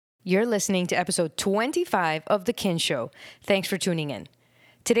You're listening to episode 25 of The Kin Show. Thanks for tuning in.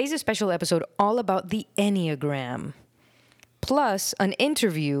 Today's a special episode all about the Enneagram, plus an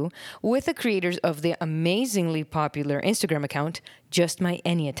interview with the creators of the amazingly popular Instagram account,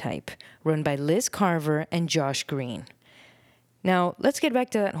 JustMyEnneatype, run by Liz Carver and Josh Green. Now, let's get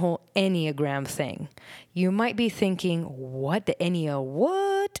back to that whole Enneagram thing. You might be thinking, what? The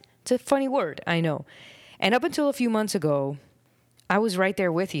what? It's a funny word, I know. And up until a few months ago, I was right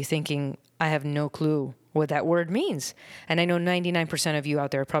there with you thinking, I have no clue what that word means. And I know 99% of you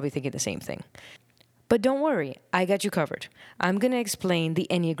out there are probably thinking the same thing. But don't worry, I got you covered. I'm going to explain the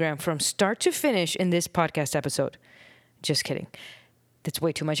Enneagram from start to finish in this podcast episode. Just kidding. That's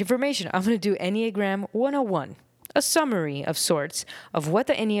way too much information. I'm going to do Enneagram 101, a summary of sorts of what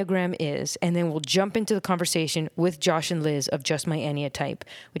the Enneagram is, and then we'll jump into the conversation with Josh and Liz of Just My Enneatype,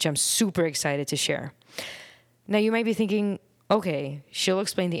 which I'm super excited to share. Now, you might be thinking, okay, she'll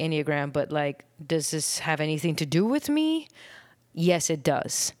explain the Enneagram, but does this have anything to do with me? Yes, it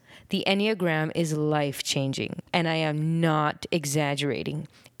does. The Enneagram is life-changing, and I am not exaggerating.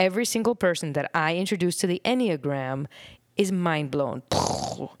 Every single person that I introduce to the Enneagram is mind-blown.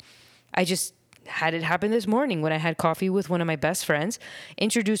 I just had it happen this morning when I had coffee with one of my best friends,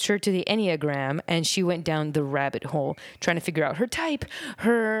 introduced her to the Enneagram, and she went down the rabbit hole trying to figure out her type,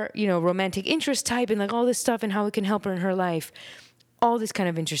 her, romantic interest type, and all this stuff and how it can help her in her life. All these kind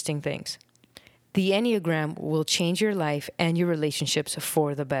of interesting things. The Enneagram will change your life and your relationships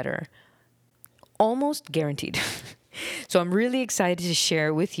for the better. Almost guaranteed. So I'm really excited to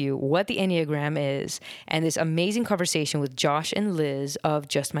share with you what the Enneagram is and this amazing conversation with Josh and Liz of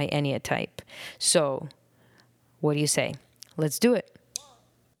Just My Enneatype. So, what do you say? Let's do it.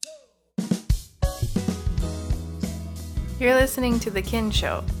 You're listening to The Kin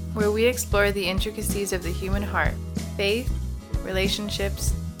Show, where we explore the intricacies of the human heart, faith,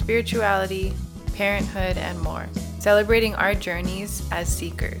 relationships, spirituality, parenthood, and more, celebrating our journeys as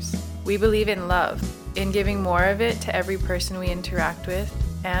seekers. We believe in love, in giving more of it to every person we interact with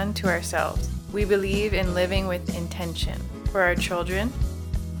and to ourselves. We believe in living with intention for our children,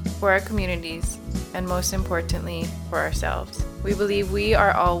 for our communities, and most importantly, for ourselves. We believe we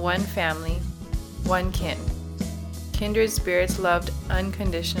are all one family, one kin, kindred spirits loved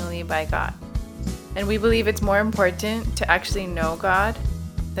unconditionally by God. And we believe it's more important to actually know God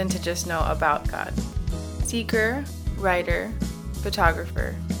than to just know about God. Seeker, writer,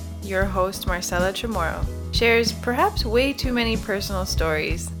 photographer, your host Marcella Chamorro shares perhaps way too many personal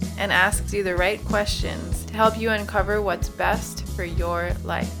stories and asks you the right questions to help you uncover what's best for your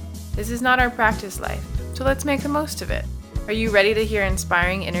life. This is not our practice life, so let's make the most of it. Are you ready to hear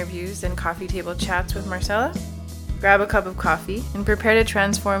inspiring interviews and coffee table chats with Marcella? Grab a cup of coffee and prepare to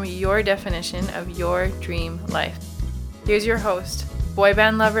transform your definition of your dream life. Here's your host, boy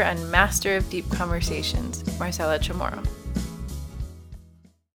band lover and master of deep conversations, Marcella Chamorro.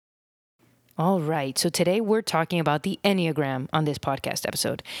 All right, so today we're talking about the Enneagram on this podcast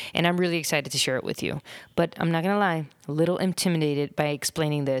episode, and I'm really excited to share it with you. But I'm not going to lie, a little intimidated by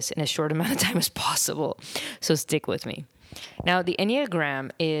explaining this in as short amount of time as possible, so stick with me. Now, the Enneagram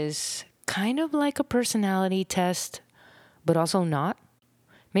is kind of like a personality test, but also not.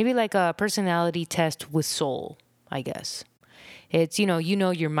 Maybe like a personality test with soul, I guess. It's,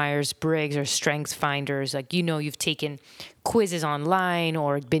 your Myers-Briggs or Strengths Finders. You've taken quizzes online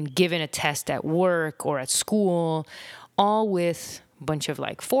or been given a test at work or at school, all with a bunch of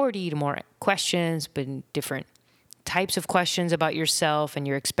 40 to more questions, but different types of questions about yourself, and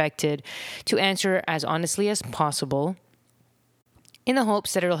you're expected to answer as honestly as possible in the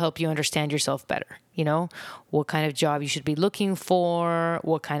hopes that it'll help you understand yourself better. What kind of job you should be looking for,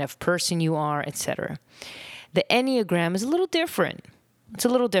 what kind of person you are, etc. The Enneagram is a little different. It's a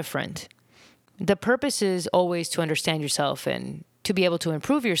little different. The purpose is always to understand yourself and to be able to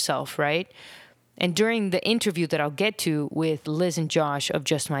improve yourself, right? And during the interview that I'll get to with Liz and Josh of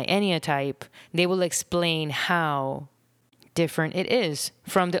Just My Enneatype, they will explain how different it is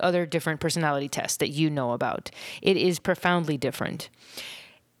from the other different personality tests that you know about. It is profoundly different.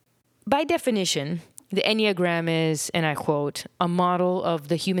 By definition, the Enneagram is, and I quote, a model of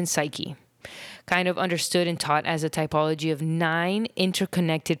the human psyche, kind of understood and taught as a typology of 9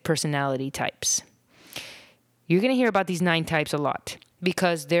 interconnected personality types. You're going to hear about these 9 types a lot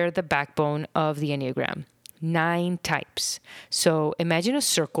because they're the backbone of the Enneagram. 9 types. So imagine a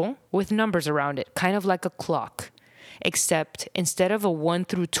circle with numbers around it, kind of like a clock, except instead of a 1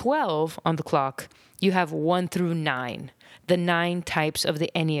 through 12 on the clock, you have 1 through 9, the 9 types of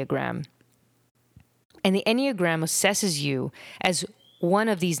the Enneagram. And the Enneagram assesses you as one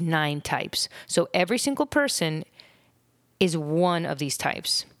of these 9 types. So every single person is one of these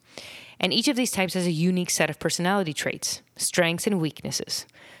types. And each of these types has a unique set of personality traits, strengths and weaknesses.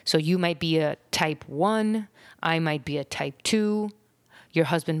 So you might be a type 1, I might be a type 2, your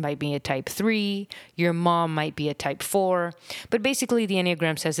husband might be a type 3, your mom might be a type 4. But basically, the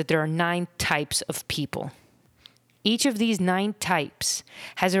Enneagram says that there are 9 types of people. Each of these 9 types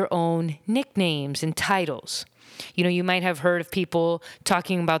has their own nicknames and titles. You might have heard of people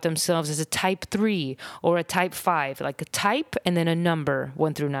talking about themselves as a type 3 or a type 5, like a type and then a number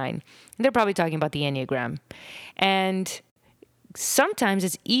 1 through 9. They're probably talking about the Enneagram. And sometimes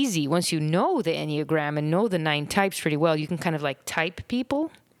it's easy once you know the Enneagram and know the 9 types pretty well. You can kind of like type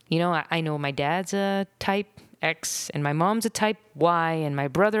people. I know my dad's a type X and my mom's a type Y and my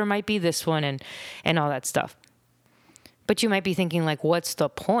brother might be this one and all that stuff. But you might be thinking like, what's the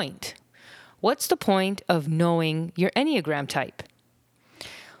point? What's the point of knowing your Enneagram type?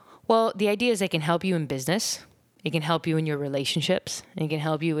 Well, the idea is it can help you in business. It can help you in your relationships. It can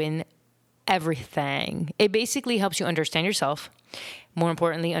help you in everything. It basically helps you understand yourself. More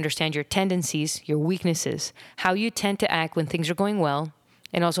importantly, understand your tendencies, your weaknesses, how you tend to act when things are going well,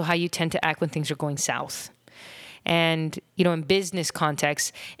 and also how you tend to act when things are going south. And, in business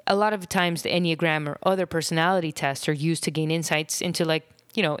context, a lot of times the Enneagram or other personality tests are used to gain insights into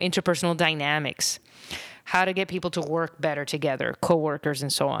interpersonal dynamics, how to get people to work better together, coworkers,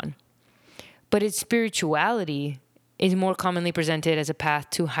 and so on. But its spirituality is more commonly presented as a path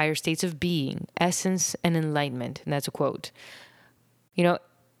to higher states of being, essence, and enlightenment. And that's a quote.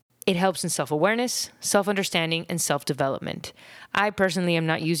 It helps in self-awareness, self-understanding, and self-development. I personally am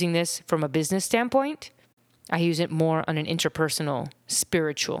not using this from a business standpoint. I use it more on an interpersonal,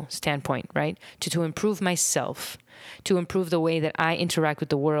 spiritual standpoint, right? To improve myself, to improve the way that I interact with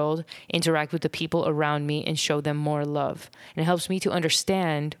the world, interact with the people around me, and show them more love. And it helps me to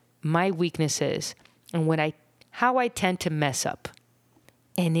understand my weaknesses and how I tend to mess up.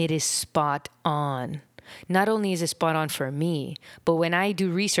 And it is spot on. Not only is it spot on for me, but when I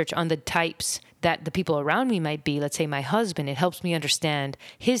do research on the types that the people around me might be, let's say my husband, it helps me understand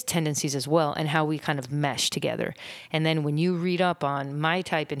his tendencies as well and how we kind of mesh together. And then when you read up on my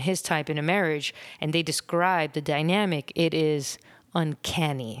type and his type in a marriage and they describe the dynamic, it is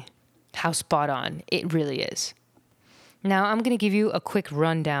uncanny how spot on it really is. Now I'm going to give you a quick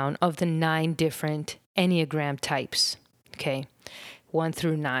rundown of the 9 different Enneagram types, okay? 1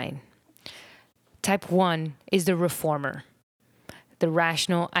 through 9. Type 1 is the reformer, the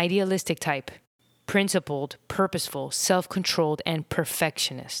rational, idealistic type, principled, purposeful, self-controlled, and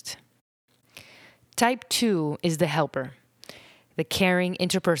perfectionist. Type 2 is the helper, the caring,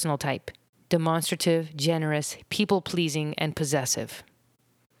 interpersonal type, demonstrative, generous, people-pleasing, and possessive.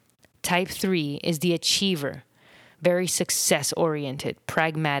 Type 3 is the achiever, very success-oriented,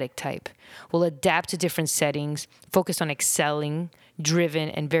 pragmatic type, will adapt to different settings, focus on excelling, driven,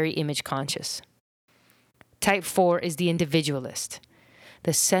 and very image-conscious. Type 4 is the individualist,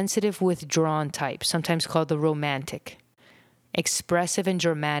 the sensitive, withdrawn type, sometimes called the romantic, expressive and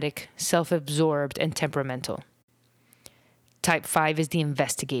dramatic, self-absorbed, and temperamental. Type 5 is the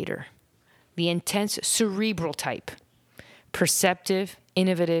investigator, the intense cerebral type, perceptive,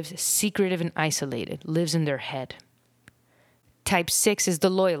 innovative, secretive, and isolated, lives in their head. Type 6 is the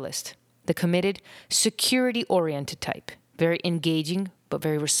loyalist, the committed, security-oriented type, very engaging, but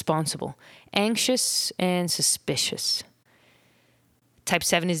very responsible, anxious, and suspicious. Type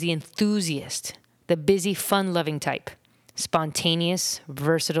 7 is the enthusiast, the busy, fun-loving type, spontaneous,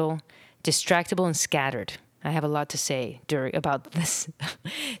 versatile, distractible, and scattered. I have a lot to say about this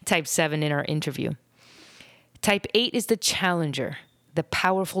Type 7 in our interview. Type 8 is the challenger, the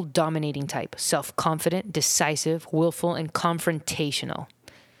powerful, dominating type, self-confident, decisive, willful, and confrontational.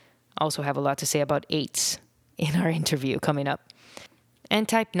 Also have a lot to say about 8s in our interview coming up. And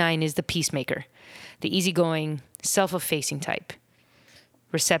type 9 is the peacemaker, the easygoing, self-effacing type.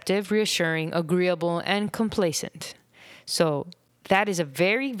 Receptive, reassuring, agreeable, and complacent. So that is a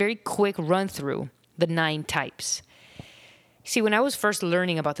very, very quick run through the 9 types. See, when I was first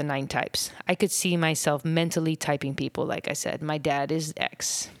learning about the 9 types, I could see myself mentally typing people. Like I said, my dad is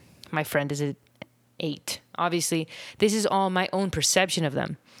X. My friend is an 8. Obviously, this is all my own perception of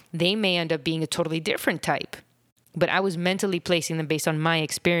them. They may end up being a totally different type. But I was mentally placing them based on my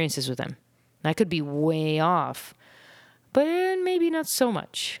experiences with them. I could be way off, but maybe not so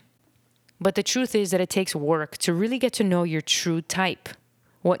much. But the truth is that it takes work to really get to know your true type,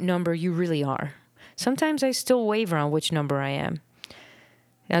 what number you really are. Sometimes I still waver on which number I am.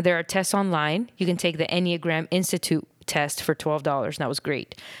 Now, there are tests online. You can take the Enneagram Institute test for $12. That was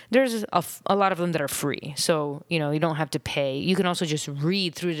great. There's a lot of them that are free, so you don't have to pay. You can also just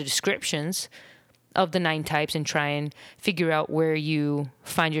read through the descriptions of the 9 types and try and figure out where you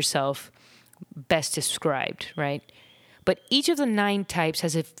find yourself best described, right? But each of the 9 types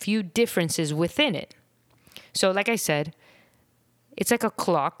has a few differences within it. So like I said, it's like a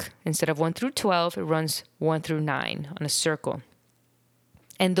clock. Instead of 1 through 12, it runs 1 through 9 on a circle.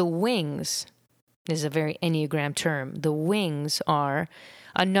 And the wings, this is a very Enneagram term, the wings are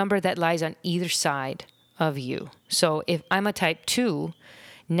a number that lies on either side of you. So if I'm a type 2,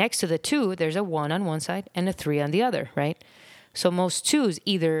 next to the 2, there's a 1 on one side and a 3 on the other, right? So most 2s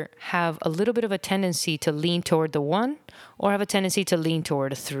either have a little bit of a tendency to lean toward the 1 or have a tendency to lean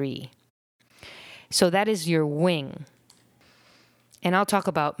toward a 3. So that is your wing. And I'll talk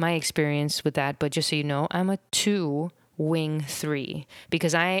about my experience with that, but just so you know, I'm a 2 wing 3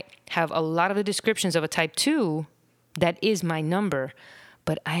 because I have a lot of the descriptions of a type 2 that is my number,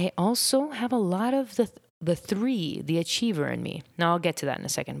 but I also have a lot of the 3, the achiever in me. Now I'll get to that in a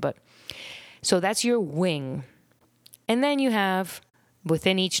second, but so that's your wing. And then you have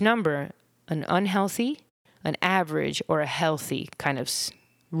within each number an unhealthy, an average, or a healthy kind of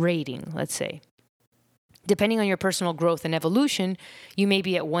rating, let's say. Depending on your personal growth and evolution, you may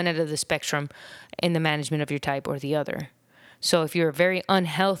be at one end of the spectrum in the management of your type or the other. So if you're a very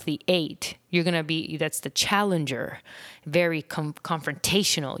unhealthy 8, you're going to be, that's the challenger, very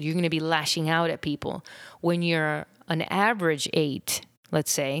confrontational. You're going to be lashing out at people. When you're an average 8,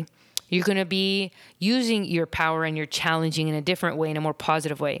 let's say, you're going to be using your power and you're challenging in a different way, in a more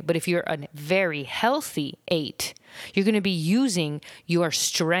positive way. But if you're a very healthy 8, you're going to be using your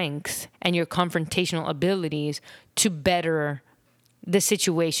strength and your confrontational abilities to better the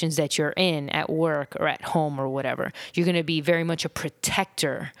situations that you're in at work or at home or whatever. You're going to be very much a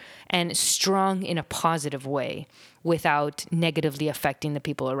protector and strong in a positive way without negatively affecting the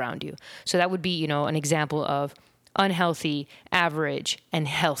people around you. So that would be, an example of unhealthy, average, and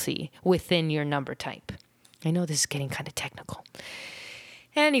healthy within your number type. I know this is getting kind of technical.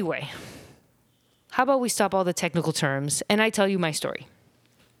 Anyway, how about we stop all the technical terms and I tell you my story?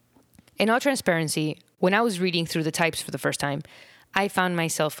 In all transparency, when I was reading through the types for the first time, I found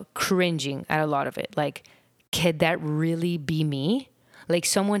myself cringing at a lot of it. Like, could that really be me? Like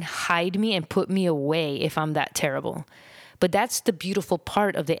someone hide me and put me away if I'm that terrible. But that's the beautiful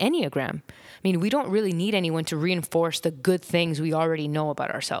part of the Enneagram. I mean, we don't really need anyone to reinforce the good things we already know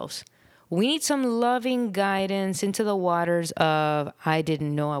about ourselves. We need some loving guidance into the waters of, I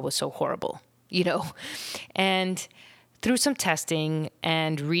didn't know I was so horrible, And through some testing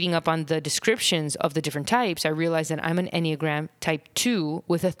and reading up on the descriptions of the different types, I realized that I'm an Enneagram type 2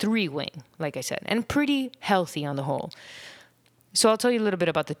 with a 3 wing, like I said, and pretty healthy on the whole. So I'll tell you a little bit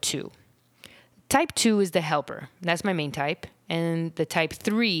about the 2. Type 2 is the helper. That's my main type. And the type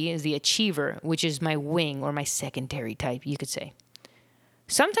 3 is the achiever, which is my wing or my secondary type, you could say.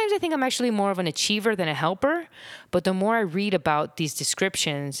 Sometimes I think I'm actually more of an achiever than a helper, but the more I read about these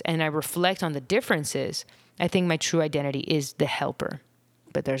descriptions and I reflect on the differences, I think my true identity is the helper.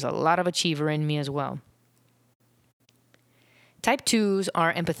 But there's a lot of achiever in me as well. Type 2s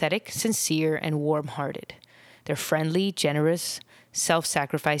are empathetic, sincere, and warm-hearted. They're friendly, generous,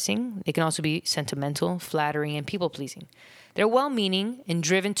 self-sacrificing. They can also be sentimental, flattering, and people-pleasing. They're well-meaning and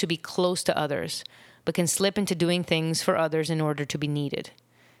driven to be close to others, but can slip into doing things for others in order to be needed.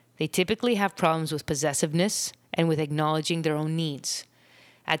 They typically have problems with possessiveness and with acknowledging their own needs.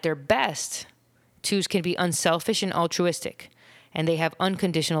 At their best, 2s can be unselfish and altruistic, and they have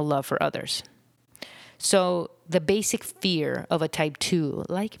unconditional love for others. So the basic fear of a type 2,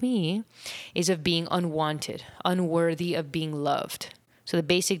 like me, is of being unwanted, unworthy of being loved. So the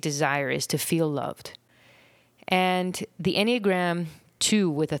basic desire is to feel loved. And the Enneagram 2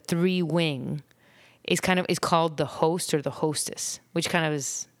 with a 3 wing is called the host or the hostess, which kind of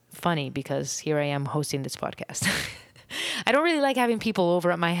is funny because here I am hosting this podcast. I don't really like having people over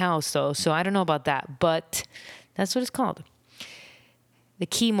at my house though, so I don't know about that, but that's what it's called. The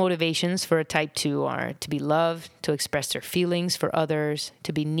key motivations for a type 2 are to be loved, to express their feelings for others,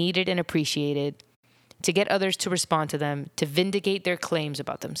 to be needed and appreciated, to get others to respond to them, to vindicate their claims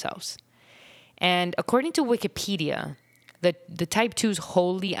about themselves. And according to Wikipedia, the type 2's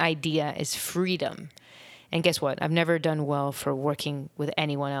holy idea is freedom. And guess what? I've never done well for working with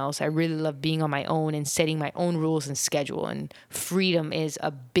anyone else. I really love being on my own and setting my own rules and schedule. And freedom is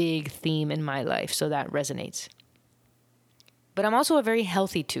a big theme in my life, so that resonates. But I'm also a very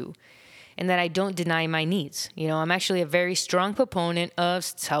healthy 2 in that I don't deny my needs. I'm actually a very strong proponent of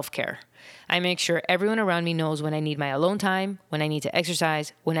self-care. I make sure everyone around me knows when I need my alone time, when I need to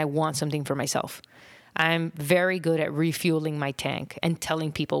exercise, when I want something for myself. I'm very good at refueling my tank and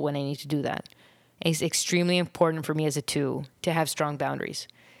telling people when I need to do that. It's extremely important for me as a 2 to have strong boundaries.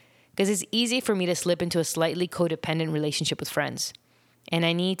 because it's easy for me to slip into a slightly codependent relationship with friends. And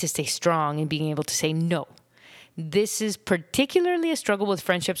I need to stay strong in being able to say no. This is particularly a struggle with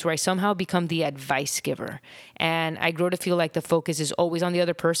friendships where I somehow become the advice giver. And I grow to feel like the focus is always on the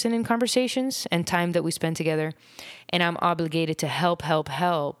other person in conversations and time that we spend together. And I'm obligated to help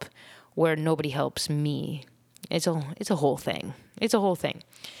where nobody helps me. It's a whole thing. It's a whole thing.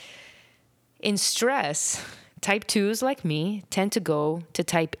 In stress, type 2s like me tend to go to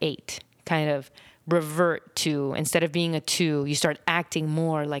type 8, kind of revert to, instead of being a 2, you start acting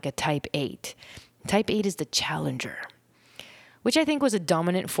more like a type 8. Type 8 is the challenger, which I think was a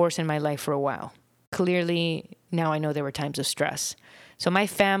dominant force in my life for a while. Clearly, now I know there were times of stress. So my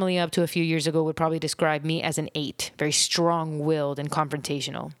family up to a few years ago would probably describe me as an 8, very strong-willed and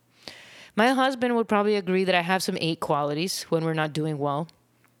confrontational. My husband would probably agree that I have some 8 qualities when we're not doing well.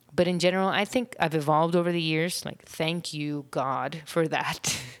 But in general, I think I've evolved over the years. Like, thank you, God, for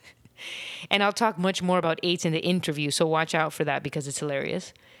that. And I'll talk much more about 8s in the interview, so watch out for that because it's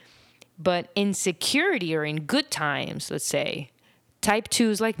hilarious. But in security or in good times, let's say, type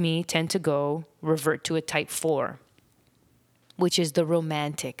 2s like me tend to revert to a type 4, which is the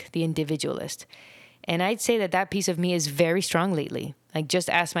romantic, the individualist. And I'd say that piece of me is very strong lately. Like, just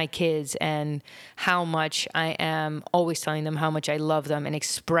ask my kids and how much I am always telling them how much I love them and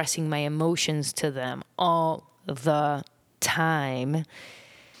expressing my emotions to them all the time.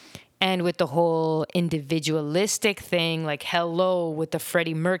 And with the whole individualistic thing, like, hello with the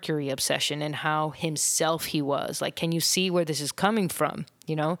Freddie Mercury obsession and how himself he was. Like, can you see where this is coming from,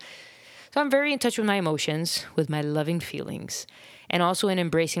 you know? So I'm very in touch with my emotions, with my loving feelings, and also in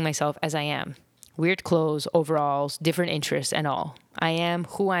embracing myself as I am. Weird clothes, overalls, different interests, and all. I am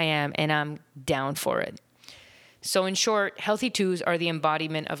who I am, and I'm down for it. So in short, healthy 2s are the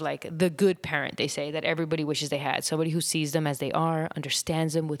embodiment of, like, the good parent, they say, that everybody wishes they had. Somebody who sees them as they are,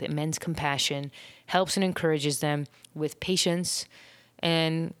 understands them with immense compassion, helps and encourages them with patience,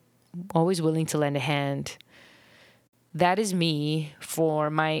 and always willing to lend a hand. That is me for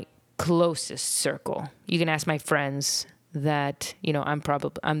my closest circle. You can ask my friends that, you know,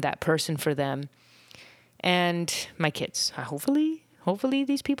 I'm that person for them. And my kids, hopefully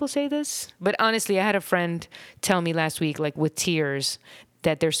these people say this. But honestly, I had a friend tell me last week, like, with tears,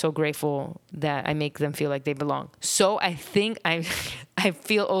 that they're so grateful that I make them feel like they belong. So I think I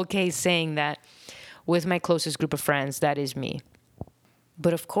feel okay saying that with my closest group of friends, that is me.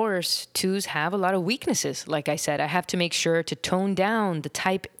 But of course, 2s have a lot of weaknesses. Like I said, I have to make sure to tone down the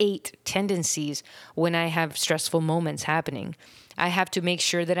type 8 tendencies when I have stressful moments happening. I have to make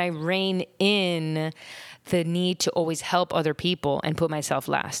sure that I rein in the need to always help other people and put myself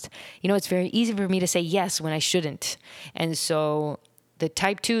last. You know, it's very easy for me to say yes when I shouldn't. And so the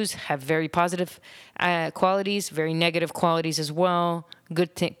type 2s have very positive qualities, very negative qualities as well.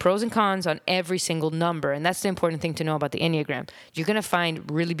 Pros and cons on every single number. And that's the important thing to know about the Enneagram. You're going to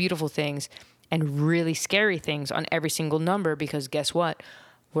find really beautiful things and really scary things on every single number because guess what?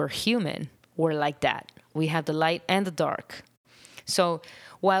 We're human. We're like that. We have the light and the dark. So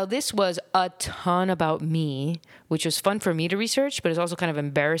while this was a ton about me, which was fun for me to research, but it's also kind of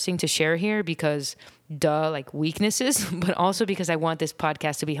embarrassing to share here because, like weaknesses, but also because I want this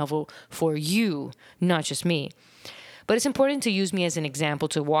podcast to be helpful for you, not just me. But it's important to use me as an example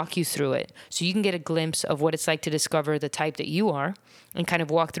to walk you through it so you can get a glimpse of what it's like to discover the type that you are and kind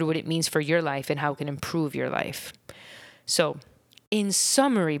of walk through what it means for your life and how it can improve your life. So, in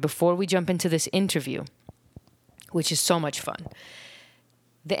summary, before we jump into this interview, which is so much fun,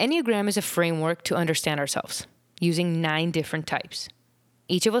 the Enneagram is a framework to understand ourselves using 9 different types.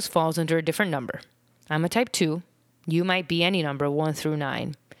 Each of us falls under a different number. I'm a type 2. You might be any number 1 through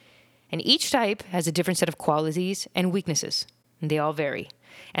 9. And each type has a different set of qualities and weaknesses. And they all vary.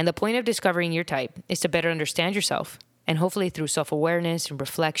 And the point of discovering your type is to better understand yourself and hopefully through self-awareness and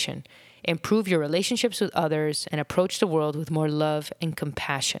reflection, improve your relationships with others and approach the world with more love and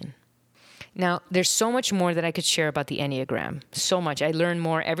compassion. Now, there's so much more that I could share about the Enneagram. So much. I learn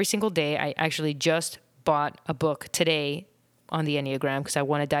more every single day. I actually just bought a book today on the Enneagram because I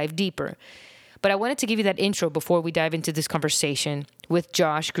want to dive deeper. But I wanted to give you that intro before we dive into this conversation with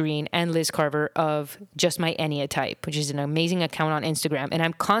Josh Green and Liz Carver of JustMyEnneatype, which is an amazing account on Instagram. And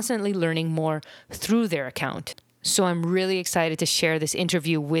I'm constantly learning more through their account. So I'm really excited to share this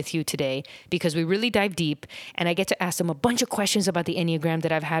interview with you today because we really dive deep and I get to ask them a bunch of questions about the Enneagram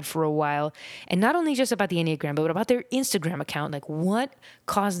that I've had for a while. And not only just about the Enneagram, but about their Instagram account. Like, what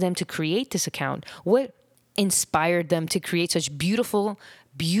caused them to create this account? What inspired them to create such beautiful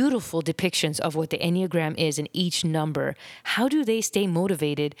depictions of what the Enneagram is in each number? How do they stay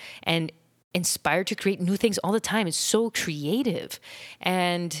motivated and inspired to create new things all the time? It's so creative.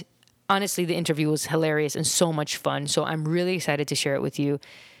 And honestly, the interview was hilarious and so much fun. So I'm really excited to share it with you.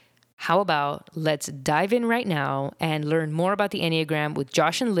 How about let's dive in right now and learn more about the Enneagram with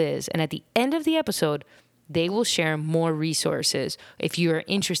Josh and Liz. And at the end of the episode, they will share more resources if you're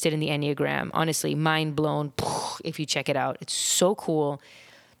interested in the Enneagram. Honestly, mind blown if you check it out. It's so cool.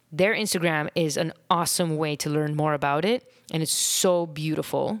 Their Instagram is an awesome way to learn more about it. And it's so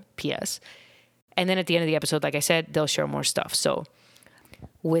beautiful, P.S. And then at the end of the episode, like I said, they'll share more stuff. So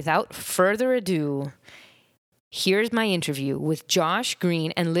without further ado, here's my interview with Josh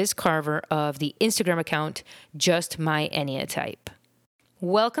Green and Liz Carver of the Instagram account JustMyEnneatype.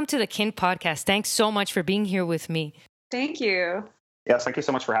 Welcome to the Kin Podcast. Thanks so much for being here with me. Thank you. Yes, thank you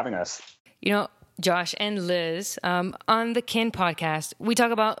so much for having us. You know, Josh and Liz, on the Kin Podcast, we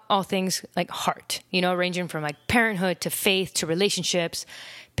talk about all things like heart, ranging from like parenthood to faith to relationships,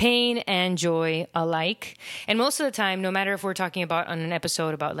 pain and joy alike. And most of the time, no matter if we're talking about on an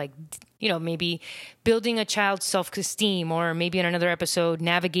episode about like, maybe building a child's self-esteem, or maybe in another episode,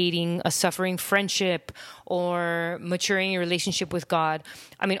 navigating a suffering friendship or maturing your relationship with God.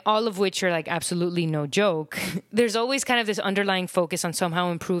 I mean, all of which are like absolutely no joke. There's always kind of this underlying focus on somehow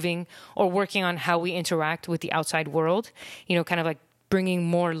improving or working on how we interact with the outside world, kind of like bringing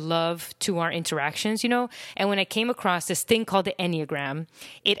more love to our interactions, And when I came across this thing called the Enneagram,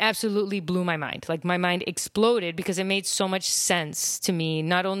 it absolutely blew my mind. Like my mind exploded because it made so much sense to me,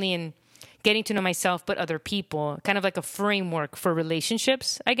 not only in getting to know myself, but other people, kind of like a framework for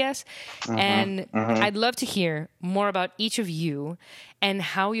relationships, I guess. And I'd love to hear more about each of you and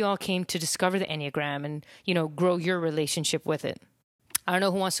how you all came to discover the Enneagram and, grow your relationship with it. I don't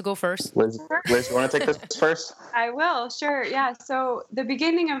know who wants to go first. Liz, you want to take this first? I will, sure. Yeah. So the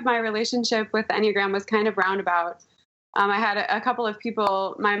beginning of my relationship with the Enneagram was kind of roundabout. I had a couple of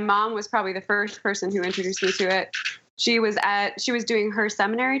people. My mom was probably the first person who introduced me to it. She was doing her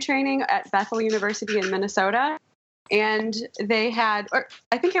seminary training at Bethel University in Minnesota. And they had, or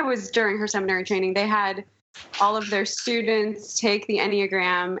I think it was during her seminary training, they had all of their students take the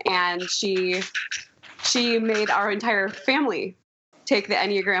Enneagram, and she made our entire family take the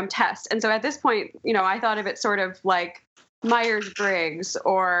Enneagram test. And so at this point, I thought of it sort of like Myers-Briggs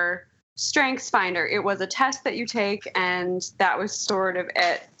or StrengthsFinder. It was a test that you take, and that was sort of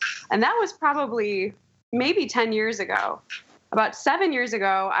it. And that was probably maybe 10 years ago. About 7 years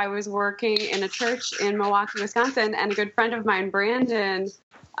ago, I was working in a church in Milwaukee, Wisconsin, and a good friend of mine, Brandon,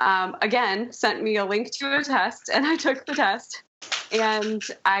 again, sent me a link to a test, and I took the test, and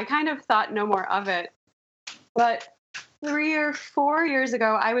I kind of thought no more of it. But 3 or 4 years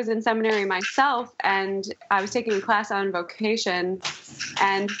ago, I was in seminary myself, and I was taking a class on vocation.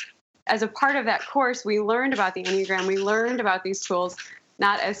 And as a part of that course, we learned about the Enneagram. We learned about these tools,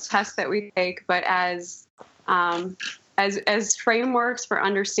 not as tests that we take, but as frameworks for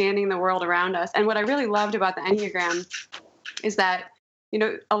understanding the world around us. And what I really loved about the Enneagram is that,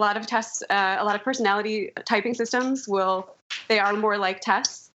 a lot of tests, a lot of personality typing systems they are more like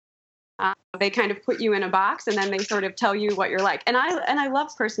tests. They kind of put you in a box, and then they sort of tell you what you're like. And I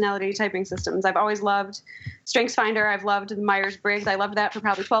love personality typing systems. I've always loved StrengthsFinder. I've loved Myers-Briggs. I loved that for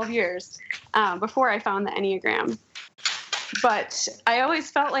probably 12 years before I found the Enneagram. But I always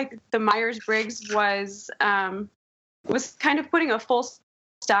felt like the Myers-Briggs was kind of putting a full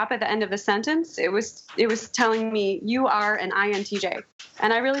stop at the end of the sentence. It was telling me, you are an INTJ.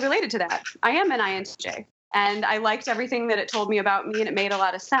 And I really related to that. I am an INTJ. And I liked everything that it told me about me, and it made a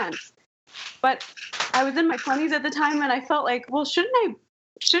lot of sense. But I was in my 20s at the time, and I felt like, well, shouldn't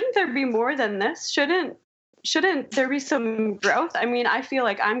there be more than this? Shouldn't there be some growth? I mean, I feel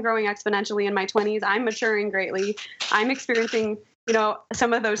like I'm growing exponentially in my 20s. I'm maturing greatly. I'm experiencing,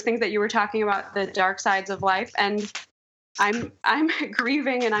 some of those things that you were talking about, the dark sides of life. And I'm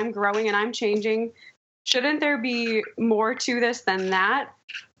grieving, and I'm growing, and I'm changing. Shouldn't there be more to this than that?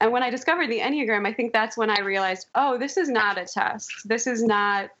 And when I discovered the Enneagram, I think that's when I realized, oh, this is not a test. This is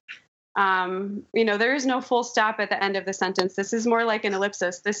not, there is no full stop at the end of the sentence. This is more like an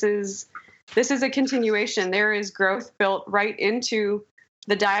ellipsis. This is a continuation. There is growth built right into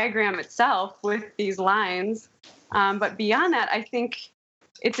the diagram itself with these lines. But beyond that, I think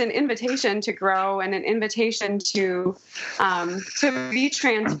it's an invitation to grow and an invitation to be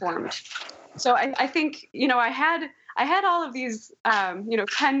transformed. So I think, I had all of these,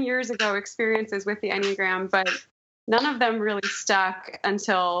 10 years ago experiences with the Enneagram, but none of them really stuck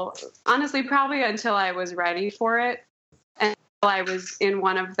until I was ready for it. And I was in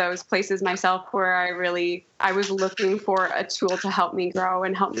one of those places myself where I was looking for a tool to help me grow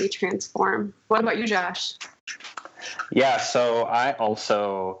and help me transform. What about you, Josh? Yeah, so I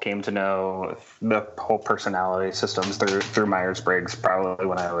also came to know the whole personality systems through Myers-Briggs probably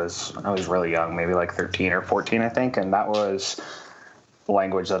when I was really young, maybe like 13 or 14, I think, and that was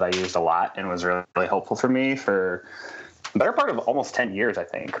language that I used a lot and was really, really helpful for me for the better part of almost 10 years, I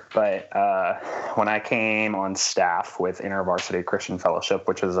think. But when I came on staff with InterVarsity Christian Fellowship,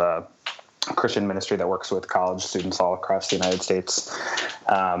 which is a Christian ministry that works with college students all across the United States,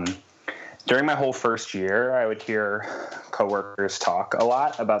 during my whole first year, I would hear coworkers talk a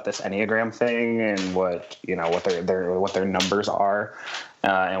lot about this Enneagram thing and what their numbers are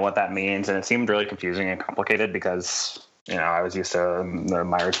and what that means. And it seemed really confusing and complicated because I was used to the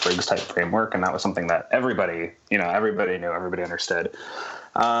Myers-Briggs type framework, and that was something that everybody knew, everybody understood.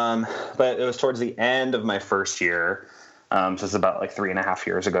 But it was towards the end of my first year, so it's about like 3.5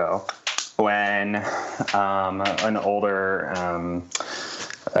 years ago, when an older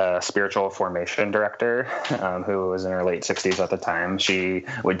spiritual formation director who was in her late 60s at the time, she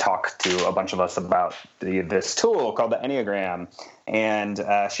would talk to a bunch of us about this tool called the Enneagram. And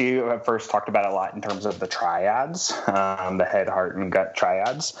she at first talked about it a lot in terms of the triads, the head, heart, and gut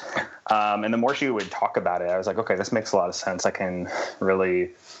triads. And the more she would talk about it, I was like, okay, this makes a lot of sense. I can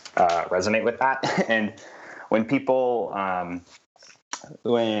really resonate with that. And when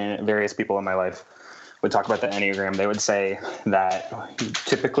various people in my life would talk about the Enneagram, they would say that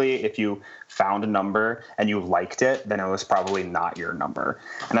typically if you found a number and you liked it, then it was probably not your number.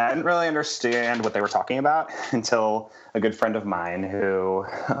 And I didn't really understand what they were talking about until a good friend of mine who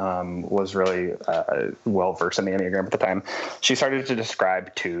was really well-versed in the Enneagram at the time, she started to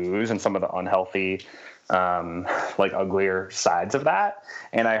describe twos and some of the unhealthy, uglier sides of that.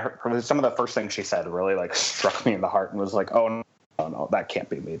 And I heard some of the first things she said really struck me in the heart and was like, oh, no, that can't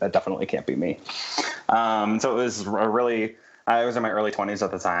be me. That definitely can't be me. So it was I was in my early 20s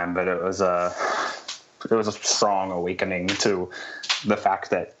at the time, but it was a strong awakening to the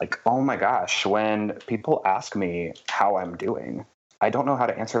fact that oh my gosh, when people ask me how I'm doing, I don't know how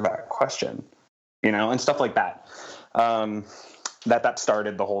to answer that question, and stuff like that. That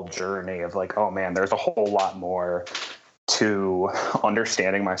started the whole journey of oh man, there's a whole lot more to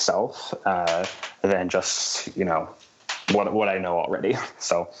understanding myself than just, what I know already.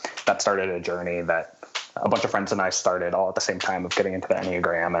 So that started a journey that a bunch of friends and I started all at the same time of getting into the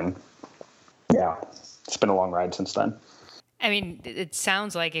Enneagram. And yeah, it's been a long ride since then. I mean, it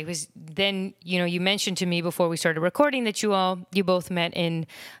sounds like it was then, you mentioned to me before we started recording that you both met in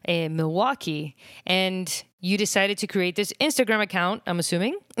Milwaukee, and you decided to create this Instagram account, I'm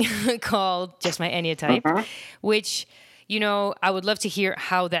assuming, called JustMyEnneatype, which, I would love to hear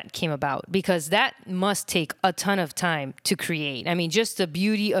how that came about, because that must take a ton of time to create. I mean, just the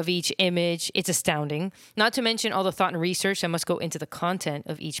beauty of each image, it's astounding. Not to mention all the thought and research that must go into the content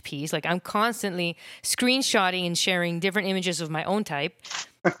of each piece. I'm constantly screenshotting and sharing different images of my own type,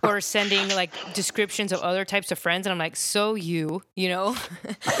 or sending descriptions of other types of friends, and I'm like, so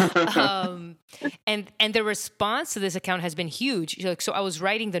and the response to this account has been huge. So I was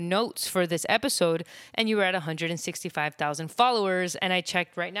writing the notes for this episode, and you were at 165,000 followers, and I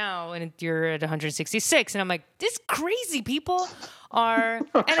checked right now, and you're at 166, and I'm like, this crazy people are,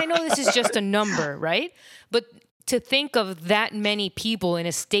 and I know this is just a number, right? But to think of that many people in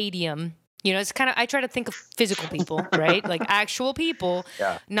a stadium. It's kind of, I try to think of physical people, right? Actual people,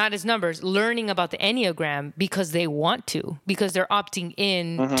 not as numbers, learning about the Enneagram because they want to, because they're opting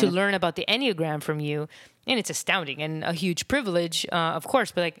in to learn about the Enneagram from you. And it's astounding and a huge privilege, of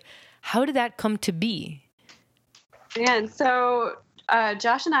course. But how did that come to be? And so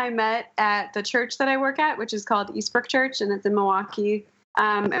Josh and I met at the church that I work at, which is called Eastbrook Church, and it's in Milwaukee.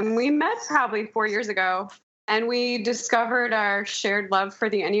 And we met probably 4 years ago. And we discovered our shared love for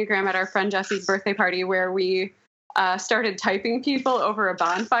the Enneagram at our friend Jesse's birthday party, where we started typing people over a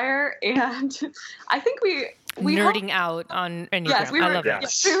bonfire. And I think we nerding out on Enneagram. Yes, I love that.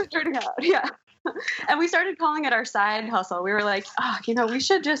 Yes, we were nerding out. Yeah. And we started calling it our side hustle. We were like, we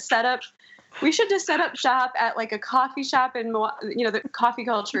should just set up shop at a coffee shop in Milwaukee. The coffee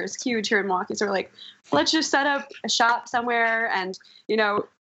culture is huge here in Milwaukee. So we're like, let's just set up a shop somewhere and,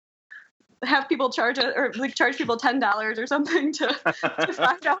 have people charge people $10 or something to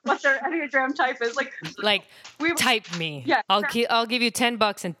find out what their Enneagram type is. Type me. Yeah. I'll give you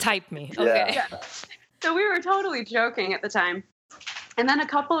 $10 and type me. Okay. Yeah. So we were totally joking at the time. And then a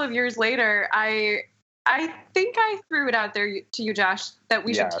couple of years later, I think I threw it out there to you, Josh, that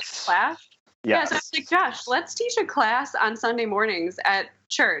we should teach a class. Yes. Yeah, so I was like, Josh, let's teach a class on Sunday mornings at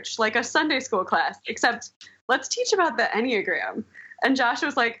church, like a Sunday school class, except let's teach about the Enneagram. And Josh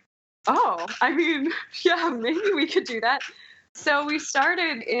was like, oh, I mean, yeah, maybe we could do that. So we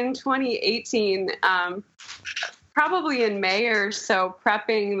started in 2018. probably in May or so,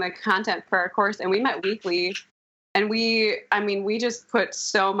 prepping the content for our course, and we met weekly. And we just put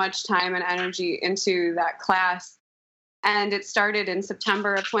so much time and energy into that class. And it started in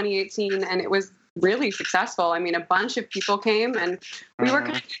September of 2018, and it was really successful. I mean, a bunch of people came, and we were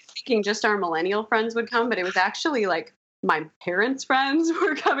kind of thinking just our millennial friends would come, but it was actually like my parents' friends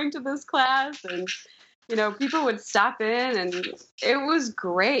were coming to this class, and, you know, people would stop in, and it was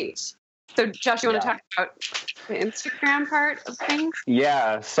great. So, Josh, you want to talk about the Instagram part of things?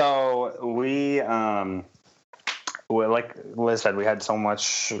 Yeah. So we, like Liz said, we had so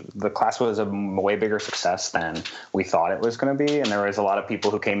much. The class was a way bigger success than we thought it was going to be, and there was a lot of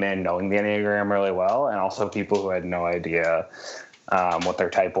people who came in knowing the Enneagram really well, and also people who had no idea what their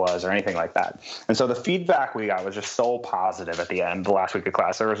type was or anything like that. And so the feedback we got was just so positive at the end, the last week of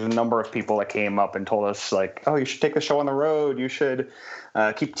class. There was a number of people that came up and told us, like, oh, you should take the show on the road. You should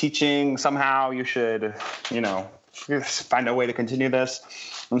keep teaching somehow. You should, you know, find a way to continue this.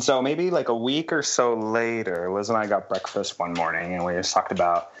 And so maybe like a week or so later, Liz and I got breakfast one morning, and we just talked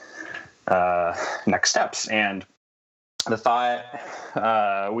about next steps. And the thought,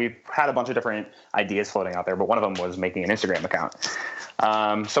 we had a bunch of different ideas floating out there, but one of them was making an Instagram account.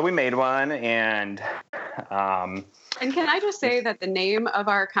 So we made one, and can I just say that the name of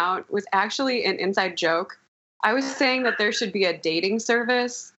our account was actually an inside joke. I was saying that there should be a dating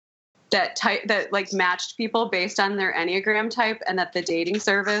service that like matched people based on their Enneagram type, and that the dating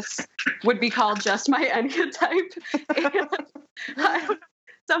service would be called JustMyEnneatype. And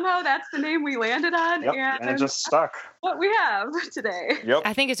somehow that's the name we landed on. Yep, and it just stuck. What we have today. Yep.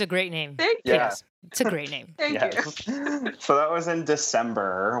 I think it's a great name. Thank you. Yes, it's a great name. Thank you. So that was in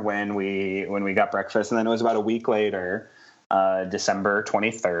December when we got breakfast, and then it was about a week later, December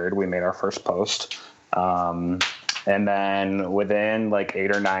 23rd, we made our first post. And then within like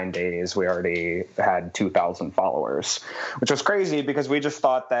 8 or 9 days, we already had 2,000 followers, which was crazy because we just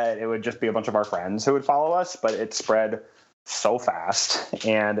thought that it would just be a bunch of our friends who would follow us, but it spread so fast,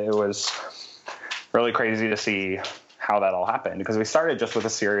 and it was really crazy to see how that all happened, because we started just with a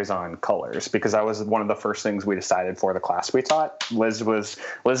series on colors, because that was one of the first things we decided for the class we taught. Liz is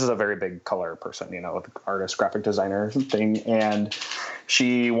a very big color person, you know, artist, graphic designer thing, and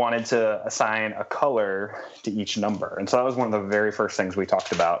she wanted to assign a color to each number. And so that was one of the very first things we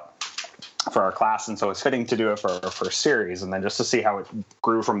talked about for our class. And so it's fitting to do it for our first series, and then just to see how it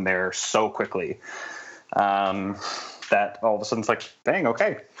grew from there so quickly. That all of a sudden it's like, dang,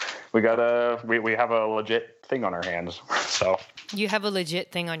 okay, we have a legit thing on our hands. So you have a legit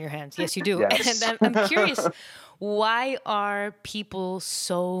thing on your hands. Yes, you do. Yes. And I'm curious, why are people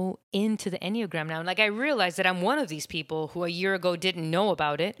so into the Enneagram now? Like, I realize that I'm one of these people who a year ago didn't know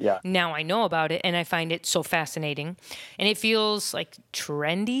about it. Yeah. Now I know about it, and I find it so fascinating. And it feels like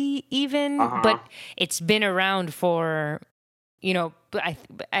trendy even, but it's been around for, you know, I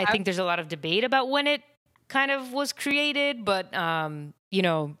think there's a lot of debate about when it kind of was created, but you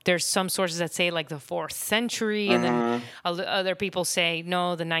know, there's some sources that say like the 4th century, and then other people say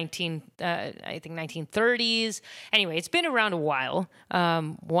no, the 1930s. Anyway, it's been around a while.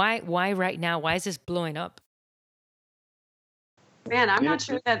 Why right now? Why is this blowing up? Man, I'm not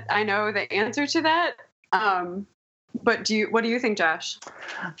sure that I know the answer to that. But what do you think, Josh?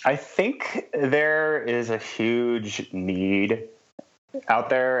 I think there is a huge need out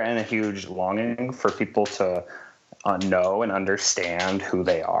there and a huge longing for people to know and understand who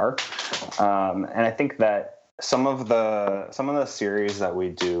they are. And I think that some of the series that we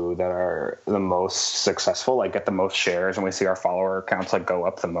do that are the most successful, like get the most shares, and we see our follower counts like go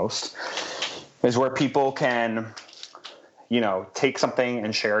up the most, is where people can, you know, take something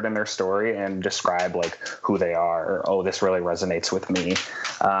and share it in their story and describe like who they are, or, oh, this really resonates with me.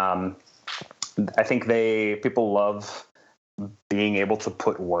 I think people love being able to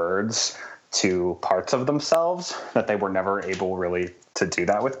put words to parts of themselves that they were never able really to do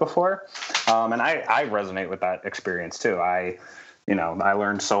that with before. And I resonate with that experience too. I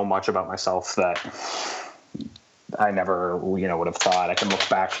learned so much about myself that I never, would have thought. I can look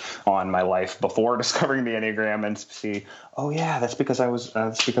back on my life before discovering the Enneagram and see, oh yeah, that's because I'm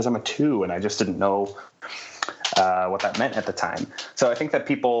a 2, and I just didn't know what that meant at the time. So I think that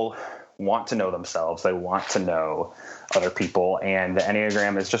people want to know themselves. They want to know other people, and the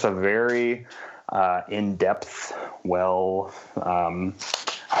Enneagram is just a very in-depth, well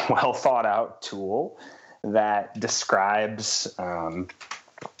thought out tool that describes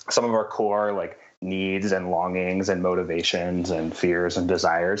some of our core like needs and longings and motivations and fears and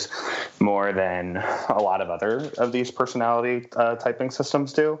desires more than a lot of other of these personality typing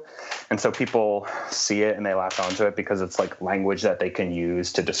systems do. And so people see it and they latch onto it because it's like language that they can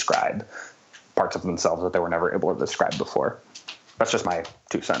use to describe parts of themselves that they were never able to describe before. That's just my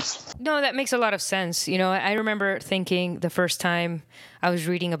 2 cents. No, that makes a lot of sense. I remember thinking the first time I was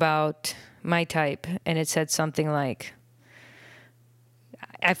reading about my type, and it said something like,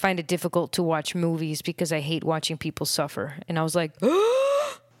 I find it difficult to watch movies because I hate watching people suffer. And I was like, oh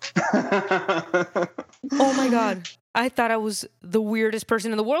my God. I thought I was the weirdest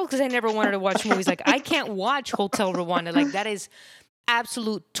person in the world because I never wanted to watch movies. Like, I can't watch Hotel Rwanda. Like, that is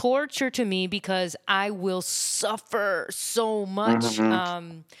absolute torture to me because I will suffer so much.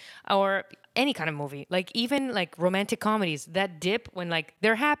 Or any kind of movie, like even like romantic comedies, that dip when like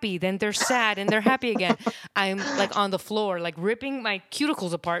they're happy, then they're sad and they're happy again. I'm like on the floor, like ripping my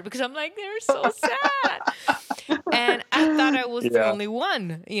cuticles apart because I'm like, they're so sad. And I thought I was the only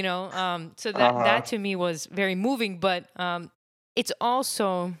one, so that to me was very moving. But it's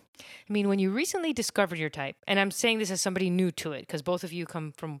also, when you recently discovered your type, and I'm saying this as somebody new to it, because both of you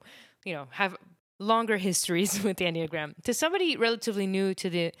come from, have longer histories with the Enneagram. To somebody relatively new to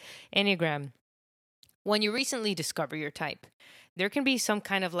the Enneagram, when you recently discover your type, there can be some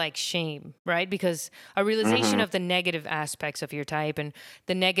kind of like shame, right? Because a realization of the negative aspects of your type and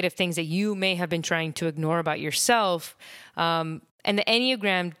the negative things that you may have been trying to ignore about yourself. And the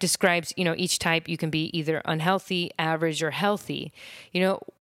Enneagram describes, each type, you can be either unhealthy, average, or healthy.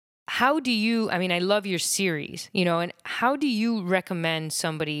 How do you, I love your series, and how do you recommend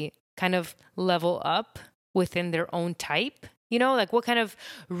somebody kind of level up within their own type? Like what kind of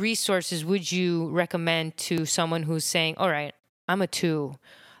resources would you recommend to someone who's saying, all right, I'm a 2,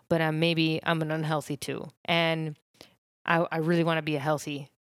 but I'm an unhealthy 2. And I really want to be a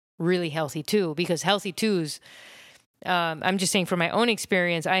really healthy 2, because healthy 2s, I'm just saying from my own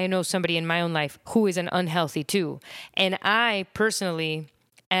experience, I know somebody in my own life who is an unhealthy 2. And I personally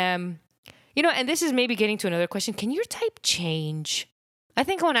am, and this is maybe getting to another question. Can your type change? I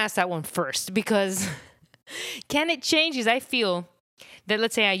think I want to ask that one first, because can it change? Because I feel that,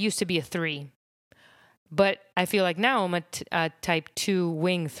 let's say I used to be a 3, but I feel like now I'm a type 2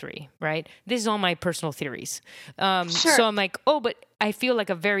 wing 3, right? This is all my personal theories. Sure. So I'm like, but I feel like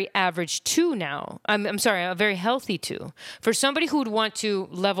a very average 2 now. I'm sorry, a very healthy 2. For somebody who would want to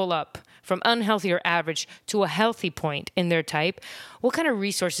level up from unhealthy or average to a healthy point in their type, what kind of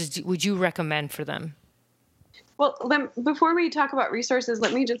resources would you recommend for them? Well, before we talk about resources,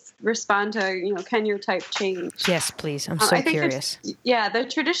 let me just respond to, can your type change? Yes, please. I'm so curious. The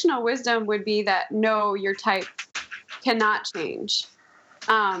traditional wisdom would be that no, your type cannot change.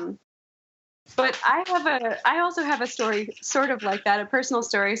 But I also have a story sort of like that, a personal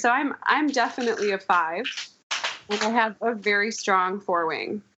story. So I'm definitely a 5, and I have a very strong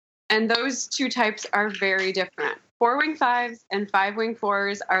 4-wing. And those 2 types are very different. 4-wing 5s and 5-wing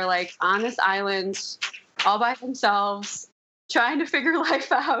 4s are like on this island, all by themselves, trying to figure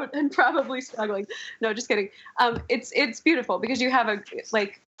life out and probably struggling. No, just kidding. It's beautiful because you have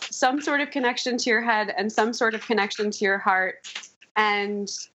some sort of connection to your head and some sort of connection to your heart. And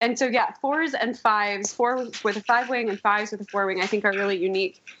so, 4s and 5s, 4 with a 5-wing and 5s with a 4-wing, I think are really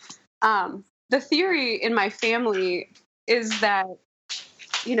unique. The theory in my family is that,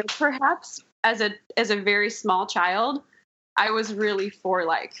 perhaps as a very small child, I was really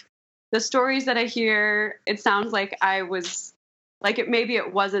 4-like. The stories that I hear, it sounds like I was like maybe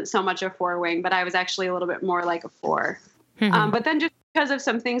it wasn't so much a 4-wing, but I was actually a little bit more like a 4. But then just because of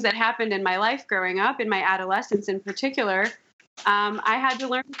some things that happened in my life growing up, in my adolescence in particular, I had to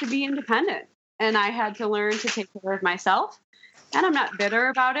learn to be independent, and I had to learn to take care of myself. And I'm not bitter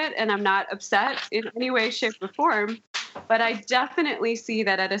about it, and I'm not upset in any way, shape, or form. But I definitely see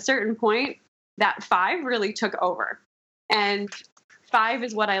that at a certain point, that 5 really took over. And 5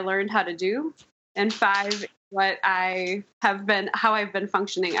 is what I learned how to do, and 5 is what how I've been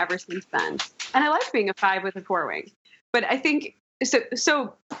functioning ever since then. And I like being a 5 with a 4-wing. But I think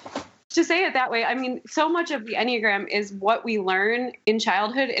so to say it that way, so much of the Enneagram is what we learn in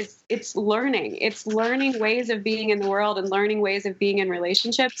childhood. It's learning ways of being in the world and learning ways of being in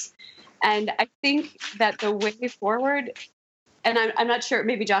relationships. And I think that the way forward, and I'm not sure,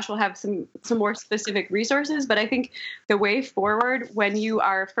 maybe Josh will have some more specific resources, but I think the way forward when you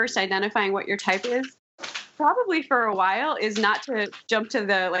are first identifying what your type is, probably for a while, is not to jump to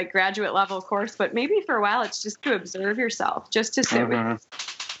the graduate level course, but maybe for a while it's just to observe yourself, just to sit with,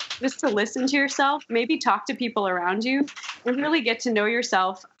 just to listen to yourself, maybe talk to people around you, and really get to know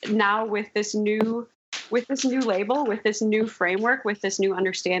yourself now with this new label, with this new framework, with this new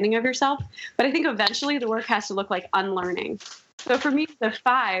understanding of yourself. But I think eventually the work has to look like unlearning. So for me, the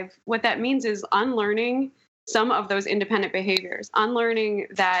 5, what that means is unlearning some of those independent behaviors, unlearning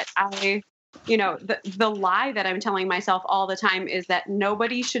that I the lie that I'm telling myself all the time is that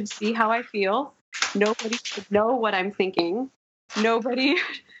nobody should see how I feel. Nobody should know what I'm thinking.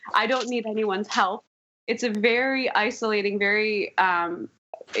 I don't need anyone's help. It's a very isolating, very, at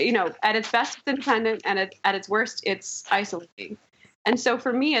its best, it's independent, and at its worst, it's isolating. And so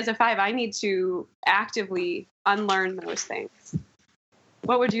for me as a 5, I need to actively unlearn those things.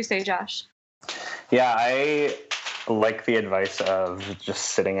 What would you say, Josh? Yeah, I like the advice of just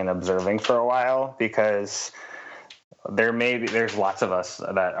sitting and observing for a while, because there's lots of us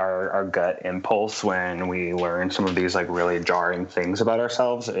that our gut impulse when we learn some of these like really jarring things about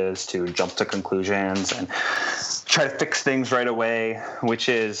ourselves is to jump to conclusions and try to fix things right away, which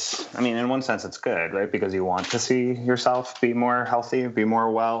is, I mean, in one sense it's good, right? Because you want to see yourself be more healthy, be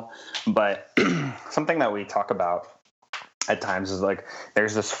more well. But something that we talk about at times is like,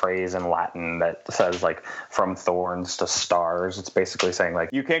 there's this phrase in Latin that says like, from thorns to stars. It's basically saying like,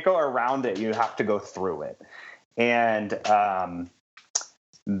 you can't go around it, you have to go through it. And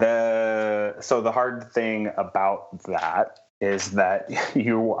the hard thing about that is that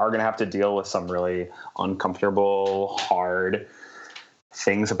you are going to have to deal with some really uncomfortable, hard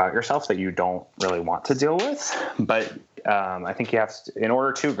things about yourself that you don't really want to deal with. But I think you have to, in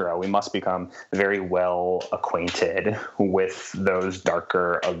order to grow, we must become very well acquainted with those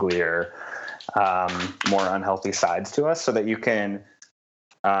darker, uglier, more unhealthy sides to us, so that you can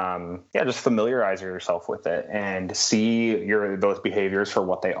just familiarize yourself with it and see those behaviors for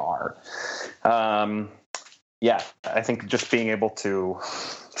what they are. I think just being able to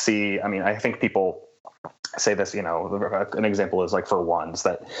see, I mean, I think people say this, an example is like for ones,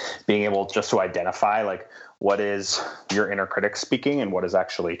 that being able just to identify like what is your inner critic speaking and what is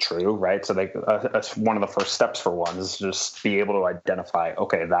actually true, right? So that's one of the first steps for ones, is just be able to identify,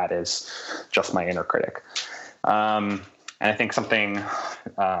 okay, that is just my inner critic. And I think something,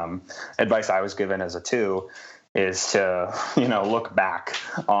 advice I was given as a 2 is to, look back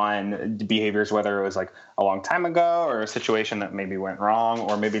on behaviors, whether it was like a long time ago or a situation that maybe went wrong,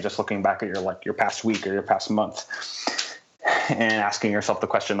 or maybe just looking back at your past week or your past month and asking yourself the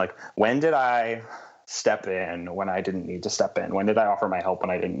question, like, when did I step in when I didn't need to step in? When did I offer my help when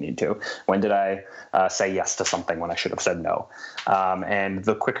I didn't need to? When did I say yes to something when I should have said no? And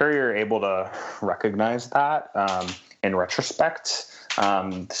the quicker you're able to recognize that, in retrospect,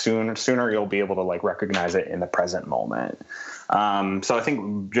 sooner you'll be able to like recognize it in the present moment. So I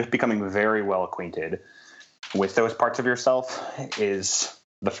think just becoming very well acquainted with those parts of yourself is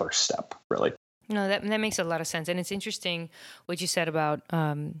the first step, really. No, that makes a lot of sense. And it's interesting what you said about,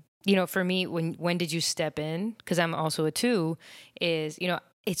 for me, when did you step in? Because I'm also a 2, is,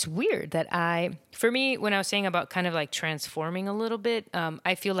 it's weird that for me, when I was saying about kind of like transforming a little bit,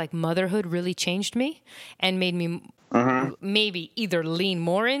 I feel like motherhood really changed me and made me maybe either lean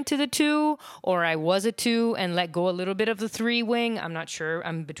more into the 2, or I was a 2 and let go a little bit of the 3 wing. I'm not sure.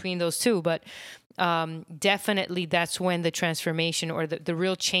 I'm between those 2, but definitely that's when the transformation or the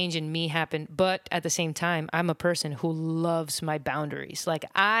real change in me happened. But at the same time, I'm a person who loves my boundaries. Like,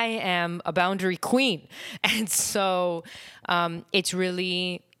 I am a boundary queen. And so it's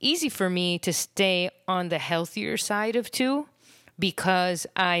really easy for me to stay on the healthier side of 2, because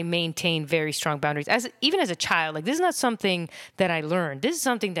I maintain very strong boundaries. Even as a child, like, this is not something that I learned. This is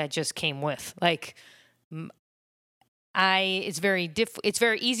something that just came with. Like, it's very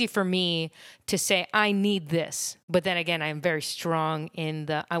easy for me to say I need this, but then again, I'm very strong in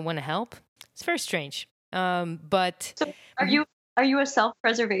the I want to help. It's very strange. But so are you a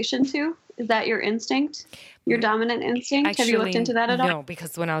self-preservation 2? Is that your instinct? Your dominant instinct? Actually, have you looked into that at all? No,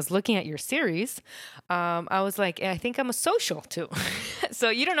 because when I was looking at your series, I was like, I think I'm a social 2. So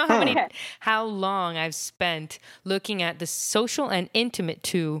you don't know how long I've spent looking at the social and intimate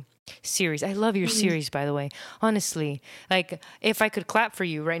 2 series. I love your series, by the way. Honestly, like, if I could clap for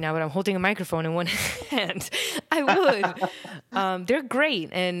you right now, but I'm holding a microphone in one hand, I would. They're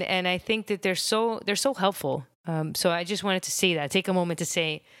great, and I think that they're so helpful. So I just wanted to say that. Take a moment to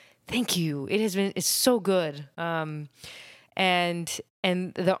say thank you. It's so good. And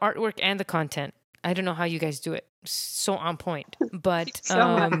the artwork and the content. I don't know how you guys do it. So on point. But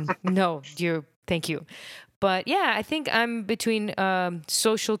thank you. But yeah, I think I'm between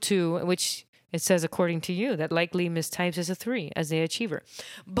social 2, which it says according to you that likely mistypes as a 3 as the achiever.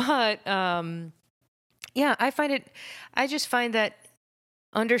 But I just find that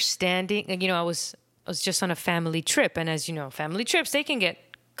understanding, I was just on a family trip, and as you know, family trips, they can get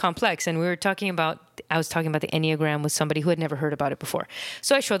complex. And I was talking about the Enneagram with somebody who had never heard about it before.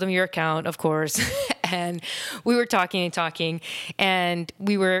 So I showed them your account, of course, and we were talking, and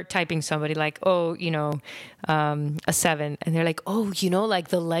we were typing somebody like, oh, a 7. And they're like, oh, like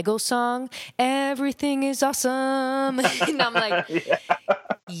the Lego song, everything is awesome. And I'm like, yeah.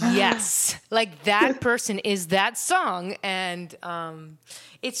 Yes, like that person is that song. And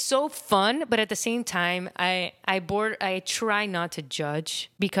it's so fun, but at the same time, I try not to judge,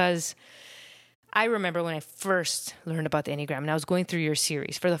 because I remember when I first learned about the Enneagram and I was going through your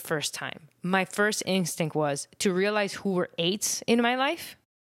series for the first time, my first instinct was to realize who were 8s in my life,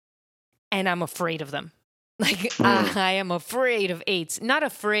 and I'm afraid of them. Like, I am afraid of 8s. Not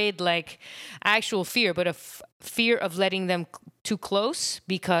afraid like actual fear, but a fear of letting them too close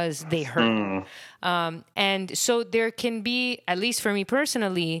because they hurt. And so there can be, at least for me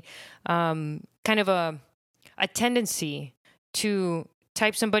personally, kind of a tendency to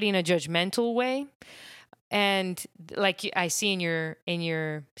type somebody in a judgmental way. And like I see in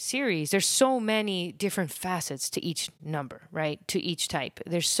your series, there's so many different facets to each number, right? To each type.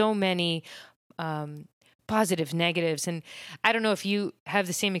 There's so many positives, negatives. And I don't know if you have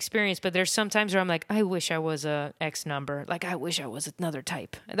the same experience, but there's some times where I'm like, I wish I was a X number. Like, I wish I was another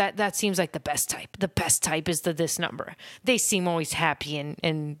type. That seems like the best type. The best type is this number. They seem always happy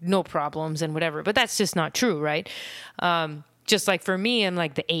and no problems and whatever. But that's just not true, right? Just like for me, I'm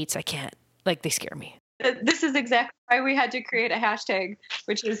like the 8s, I can't. Like, they scare me. This is exactly why we had to create a hashtag,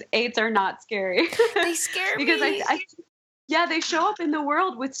 which is 8s are not scary. They scare me. Because yeah, they show up in the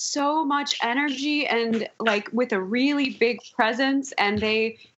world with so much energy and like with a really big presence. And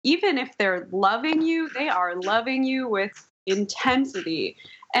they, even if they're loving you, they are loving you with intensity.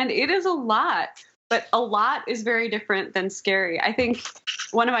 And it is a lot, but a lot is very different than scary. I think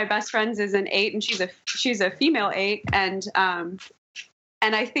one of my best friends is an 8, and she's a female 8. And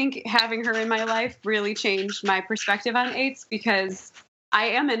I think having her in my life really changed my perspective on 8s, because I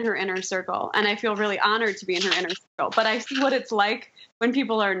am in her inner circle and I feel really honored to be in her inner circle, but I see what it's like when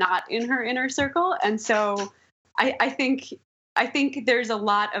people are not in her inner circle. And so I think there's a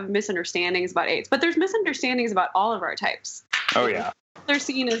lot of misunderstandings about 8s, but there's misunderstandings about all of our types. Oh yeah. They're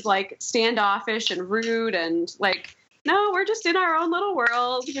seen as like standoffish and rude and like, no, we're just in our own little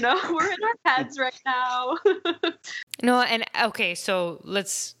world. We're in our heads right now. No. And okay, so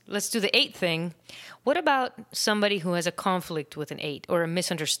let's do the 8 thing. What about somebody who has a conflict with an 8 or a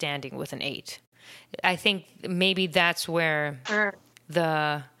misunderstanding with an 8? I think maybe that's where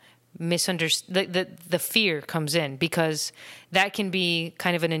the fear comes in, because that can be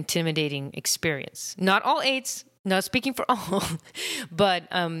kind of an intimidating experience. Not all 8s, not speaking for all, but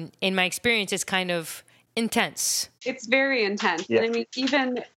in my experience, it's kind of intense. It's very intense. Yeah. I mean,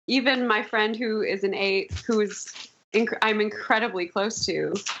 even my friend who is an 8, I'm incredibly close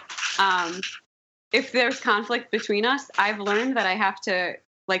to, if there's conflict between us, I've learned that I have to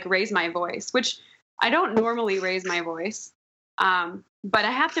like raise my voice, which I don't normally raise my voice. But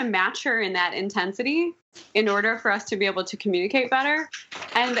I have to match her in that intensity in order for us to be able to communicate better.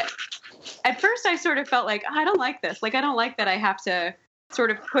 And at first I sort of felt like, I don't like this. Like, I don't like that I have to sort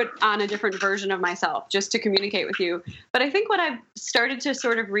of put on a different version of myself just to communicate with you. But I think what I've started to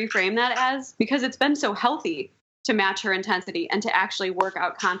sort of reframe that as, because it's been so healthy to match her intensity and to actually work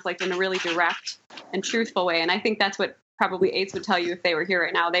out conflict in a really direct and truthful way. And I think that's what probably 8s would tell you if they were here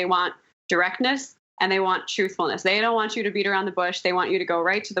right now. They want directness and they want truthfulness. They don't want you to beat around the bush. They want you to go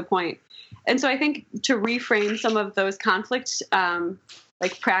right to the point. And so I think to reframe some of those conflict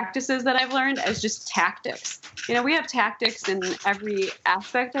like practices that I've learned as just tactics. We have tactics in every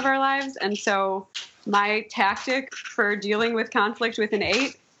aspect of our lives. And so my tactic for dealing with conflict with an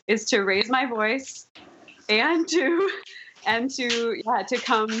 8 is to raise my voice and to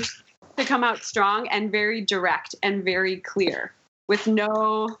come out strong and very direct and very clear with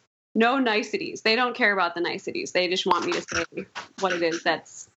no niceties. They don't care about the niceties. They just want me to say what it is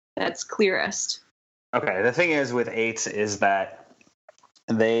that's clearest. Okay. The thing is with 8s is that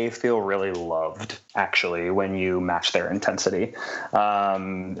they feel really loved, actually, when you match their intensity.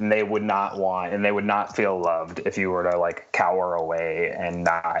 And they would not feel loved if you were to like cower away and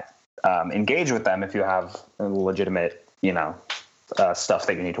not engage with them if you have legitimate, stuff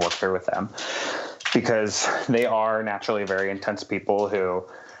that you need to work through with them, because they are naturally very intense people who,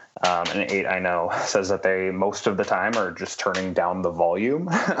 an 8 I know says that they most of the time are just turning down the volume,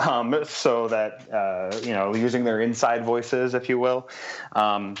 so that, using their inside voices, if you will,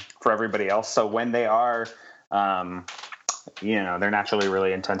 for everybody else. So when they are, they're naturally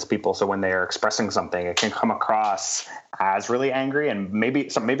really intense people. So when they are expressing something, it can come across as really angry, and maybe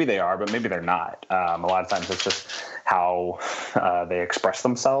they are, but maybe they're not. A lot of times it's just how they express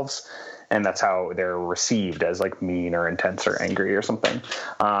themselves. and that's how they're received, as like mean or intense or angry or something.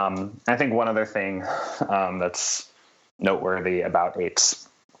 I think one other thing that's noteworthy about 8s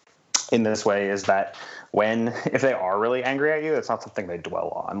in this way is that if they are really angry at you, it's not something they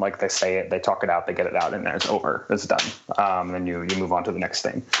dwell on. Like, they say it, they talk it out, they get it out, and then it's over. It's done. And you move on to the next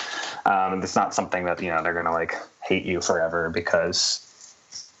thing. And it's not something that, they're going to like hate you forever because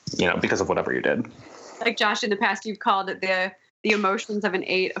of whatever you did. Like, Josh, in the past, you've called it the emotions of an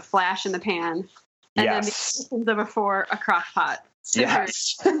 8 a flash in the pan, and then the emotions of a 4 a crock pot.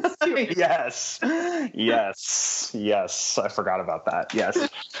 Yes. Yes. I forgot about that. Yes.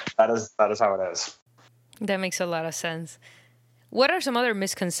 That is how it is. That makes a lot of sense. What are some other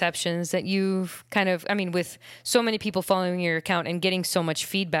misconceptions that you've with so many people following your account and getting so much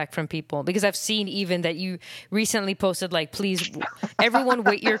feedback from people? Because I've seen even that you recently posted, like, please, everyone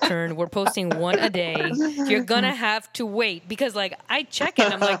wait your turn. We're posting 1 a day. You're going to have to wait. Because, like, I check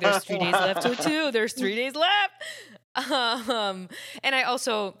it. I'm like, there's 3 days left to 2. There's 3 days left. And I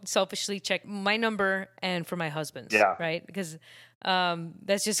also selfishly check my number and for my husband's, right? Because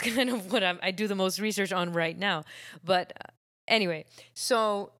that's just kind of what I do the most research on right now. But anyway,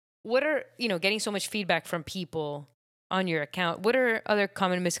 so what are, getting so much feedback from people on your account, what are other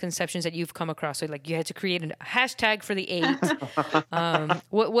common misconceptions that you've come across? So, like, you had to create a hashtag for the 8.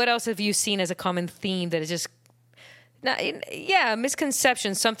 What else have you seen as a common theme that is just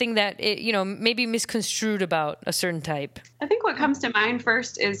misconception, something that maybe misconstrued about a certain type? I think what comes to mind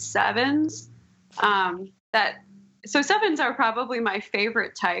first is 7s. So 7s are probably my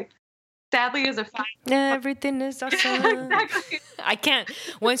favorite type. Sadly, as a 5, everything is awesome. Exactly. I can't.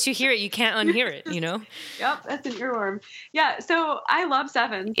 Once you hear it, you can't unhear it. Yep, that's an earworm. Yeah, so I love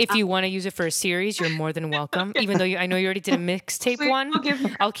 7s. If you want to use it for a series, you're more than welcome. Even though I know you already did a mixtape one,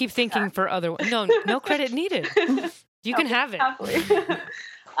 I'll keep thinking for other ones. No credit needed. You can have it.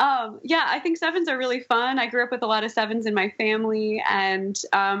 I think 7s are really fun. I grew up with a lot of 7s in my family, and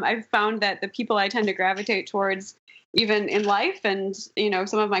I've found that the people I tend to gravitate towards, even in life, and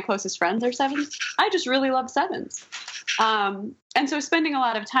some of my closest friends are 7s. I just really love 7s. And so spending a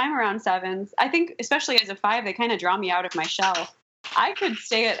lot of time around 7s, I think, especially as a 5, they kind of draw me out of my shell. I could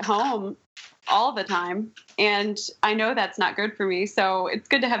stay at home all the time, and I know that's not good for me. So it's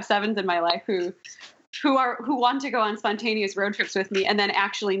good to have 7s in my life who want to go on spontaneous road trips with me and then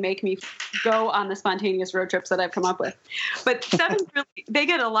actually make me go on the spontaneous road trips that I've come up with. But 7s really, they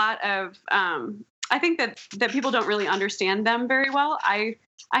get a lot of, I think that people don't really understand them very well. I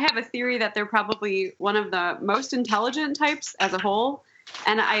have a theory that they're probably one of the most intelligent types as a whole.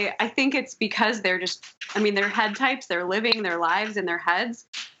 And I think it's because they're head types, they're living their lives in their heads.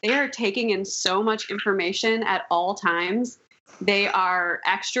 They are taking in so much information at all times. They are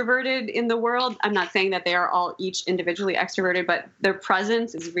extroverted in the world. I'm not saying that they are all each individually extroverted, but their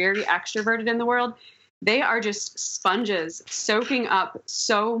presence is very extroverted in the world. They are just sponges soaking up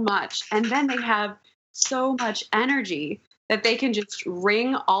so much. And then they have so much energy that they can just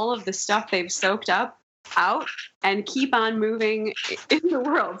wring all of the stuff they've soaked up out and keep on moving in the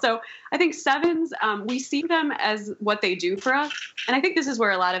world. So I think 7s, we see them as what they do for us. And I think this is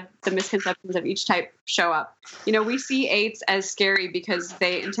where a lot of the misconceptions of each type show up. We see 8s as scary because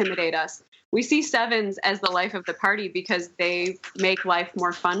they intimidate us. We see 7s as the life of the party because they make life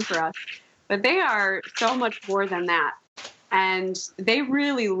more fun for us. But they are so much more than that. And they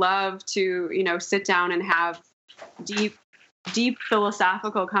really love to, sit down and have deep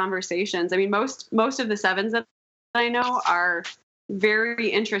philosophical conversations. I mean, most of the 7s that I know are very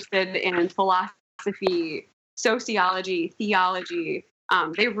interested in philosophy, sociology, theology.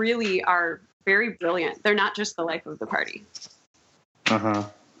 They really are very brilliant. They're not just the life of the party.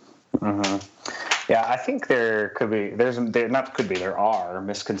 Yeah, I think there are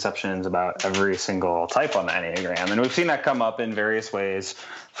misconceptions about every single type on the Enneagram. And we've seen that come up in various ways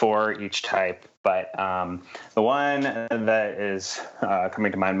for each type. But the one that is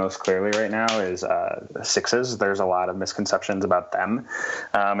coming to mind most clearly right now is 6s. There's a lot of misconceptions about them.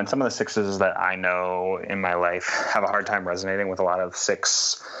 And some of the 6s that I know in my life have a hard time resonating with a lot of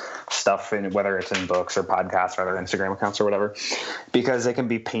 6 stuff, whether it's in books or podcasts or other Instagram accounts or whatever, because they can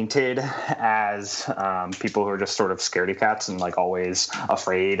be painted as people who are just sort of scaredy cats and like always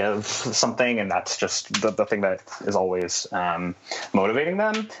afraid of something. And that's just the thing that is always motivating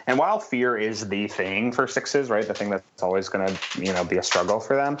them. And while fear is the thing for 6s, right, the thing that's always going to be a struggle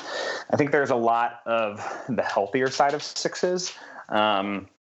for them, I think there's a lot of the healthier side of 6s.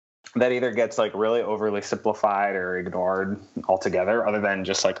 that either gets like really overly simplified or ignored altogether, other than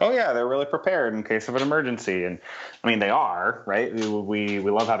just like, oh yeah, they're really prepared in case of an emergency. And I mean, they are, right? We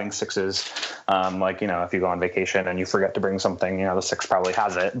love having sixes. Like, if you go on vacation and you forget to bring something, the six probably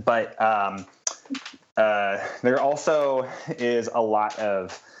has it. But there also is a lot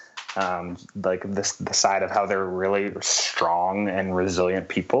of like the side of how they're really strong and resilient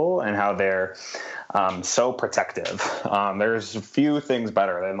people, and how they're so protective. There's a few things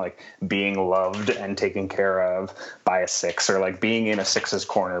better than like being loved and taken care of by a six, or like being in a six's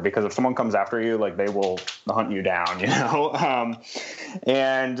corner, because if someone comes after you, like they will hunt you down,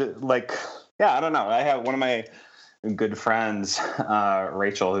 and like, yeah, I don't know. I have one of my good friends,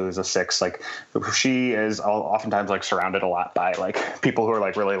 Rachel, who's a six, like she is oftentimes like surrounded a lot by like people who are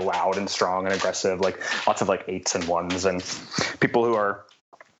like really loud and strong and aggressive, like lots of like eights and ones, and people who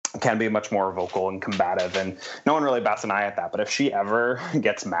can be much more vocal and combative, and no one really bats an eye at that. But if she ever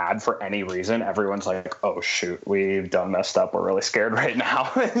gets mad for any reason, everyone's like, oh shoot, we've done messed up, we're really scared right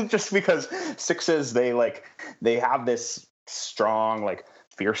now. Just because sixes, they have this strong like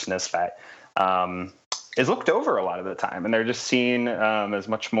fierceness that is looked over a lot of the time, and they're just seen as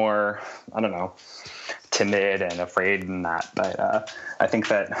much more, I don't know, timid and afraid than that. But I think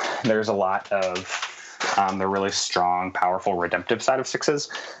that there's a lot of the really strong, powerful, redemptive side of sixes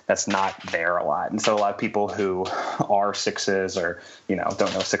that's not there a lot. And so a lot of people who are sixes, or don't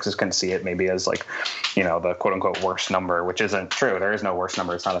know sixes, can see it maybe as like the quote unquote worst number, which isn't true. There is no worst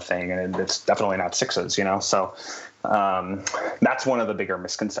number. It's not a thing, and it's definitely not sixes. So that's one of the bigger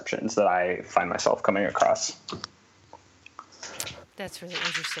misconceptions that I find myself coming across. That's really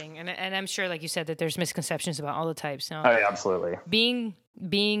interesting, and I'm sure, like you said, that there's misconceptions about all the types. Now, oh, yeah, absolutely. Being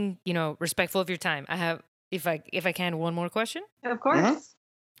respectful of your time. I have, if I can, one more question. Of course.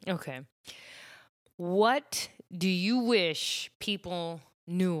 Mm-hmm. Okay. What do you wish people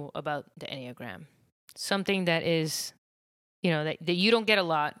knew about the Enneagram? Something that is, that you don't get a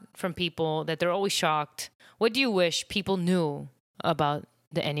lot from people, that they're always shocked. What do you wish people knew about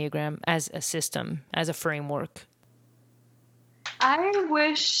the Enneagram as a system, as a framework? I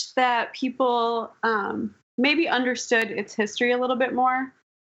wish that people maybe understood its history a little bit more.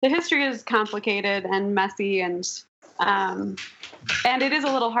 The history is complicated and messy, and it is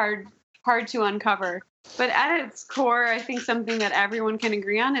a little hard to uncover. But at its core, I think something that everyone can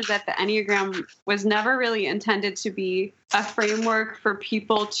agree on is that the Enneagram was never really intended to be a framework for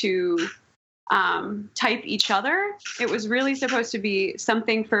people to type each other. It was really supposed to be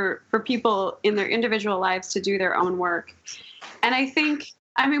something for people in their individual lives to do their own work. And I think,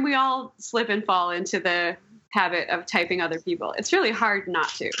 we all slip and fall into the habit of typing other people. It's really hard not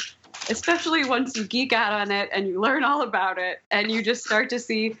to, especially once you geek out on it and you learn all about it, and you just start to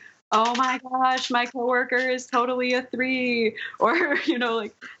see, oh my gosh, my coworker is totally a 3, or,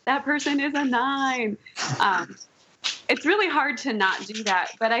 like that person is a 9. It's really hard to not do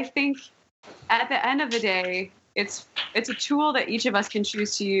that. But I think at the end of the day, it's a tool that each of us can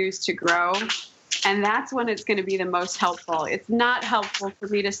choose to use to grow. And that's when it's going to be the most helpful. It's not helpful for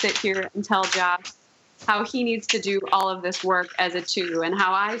me to sit here and tell Josh how he needs to do all of this work as a 2, and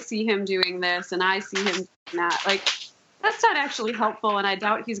how I see him doing this and I see him doing that. Like, that's not actually helpful, and I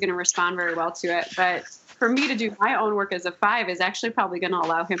doubt he's going to respond very well to it. But for me to do my own work as a 5 is actually probably going to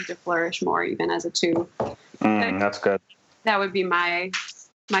allow him to flourish more even as a 2. That's good. That would be my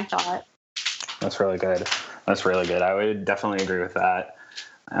thought. That's really good. I would definitely agree with that.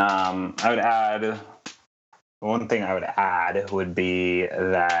 I would add, one thing I would add would be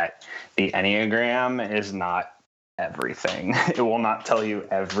that the Enneagram is not everything. It will not tell you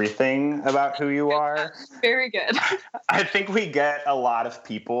everything about who you are. Very good. I think we get a lot of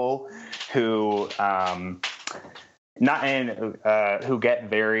people who who get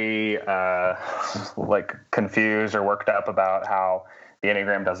very like confused or worked up about how the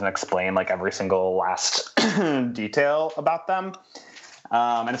Enneagram doesn't explain like every single last detail about them.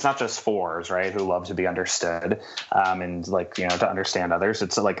 And it's not just 4s, right, who love to be understood and like, to understand others.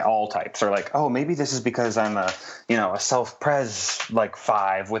 It's like all types are like, oh, maybe this is because I'm a self-pres like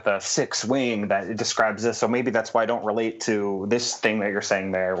 5 with a 6 wing that it describes this. So maybe that's why I don't relate to this thing that you're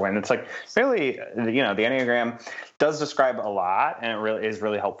saying there, when it's like really, the Enneagram does describe a lot, and it really is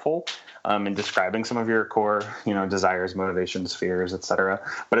really helpful in describing some of your core, desires, motivations, fears, etc.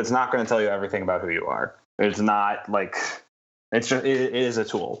 But it's not going to tell you everything about who you are. It's not like... It's just, it is a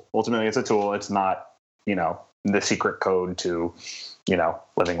tool. Ultimately, it's a tool. It's not, the secret code to,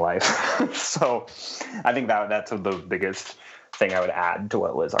 living life. So I think that's the biggest thing I would add to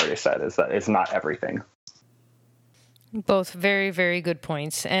what Liz already said, is that it's not everything. Both very, very good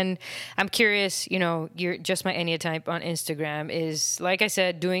points. And I'm curious, your JustMyEnneatype on Instagram is, like I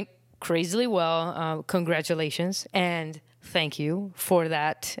said, doing crazily well. Congratulations. And thank you for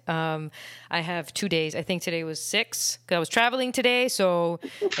that. I have 2 days. I think today was 6. 'Cause I was traveling today, so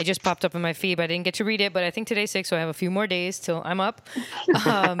it just popped up in my feed, but I didn't get to read it. But I think today's 6, so I have a few more days till I'm up.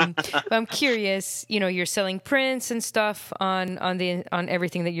 But I'm curious. You're selling prints and stuff on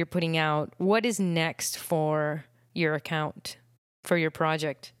everything that you're putting out. What is next for your account, for your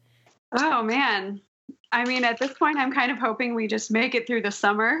project? Oh man. I mean, at this point, I'm kind of hoping we just make it through the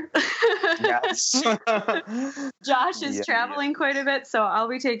summer. Yes. Josh is traveling quite a bit, so I'll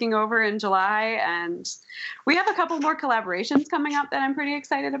be taking over in July. And we have a couple more collaborations coming up that I'm pretty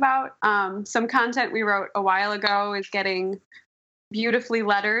excited about. Some content we wrote a while ago is getting beautifully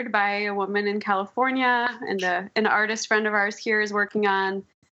lettered by a woman in California. And an artist friend of ours here is working on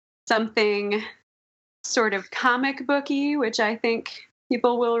something sort of comic booky, which I think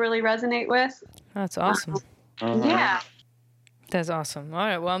people will really resonate with. That's awesome. Yeah. That's awesome. All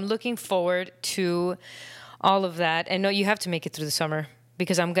right. Well, I'm looking forward to all of that. And no, you have to make it through the summer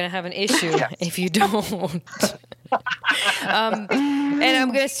because I'm going to have an issue if you don't. And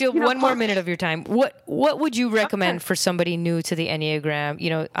I'm going to steal one more minute of your time. What would you recommend for somebody new to the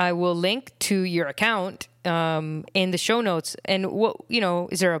Enneagram? I will link to your account in the show notes. And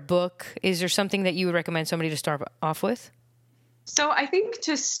is there a book? Is there something that you would recommend somebody to start off with? So I think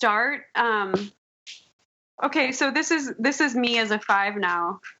to start, okay, so this is me as a 5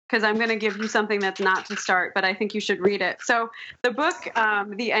 now, because I'm going to give you something that's not to start, but I think you should read it. So the book,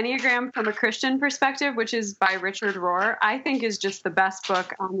 The Enneagram from a Christian Perspective, which is by Richard Rohr, I think is just the best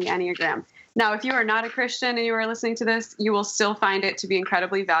book on the Enneagram. Now, if you are not a Christian and you are listening to this, you will still find it to be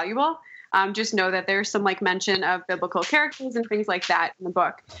incredibly valuable. Just know that there's some mention of biblical characters and things like that in the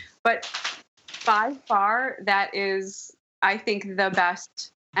book. But by far, that is, I think, the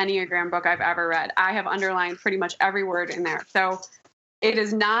best Enneagram book I've ever read. I have underlined pretty much every word in there. So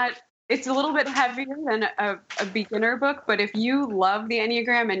it's a little bit heavier than a beginner book, but if you love the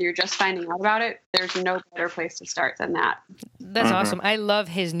Enneagram and you're just finding out about it, there's no better place to start than that. That's awesome. I love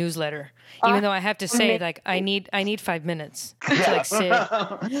his newsletter. Even though I have to say, I need 5 minutes to sit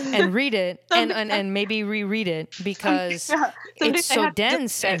and read it and maybe reread it because it's so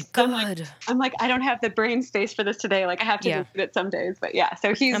dense and good. I'm like, I don't have the brain space for this today. I have to read it some days, but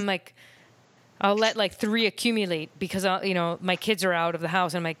so I'm like, I'll let 3 accumulate because my kids are out of the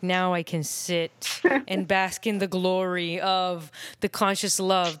house. And I'm like, now I can sit and bask in the glory of the conscious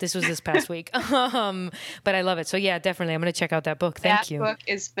love. This was this past week. But I love it. So yeah, definitely. I'm going to check out that book. Thank you. That book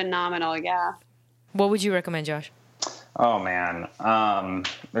is phenomenal. Yeah. What would you recommend, Josh? Oh man.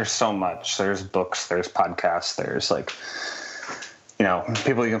 There's so much. There's books, there's podcasts, there's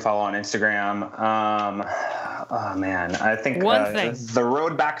people you can follow on Instagram. Oh man, I think The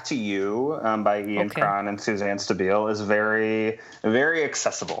Road Back to You by Ian Cron and Suzanne Stabile is very, very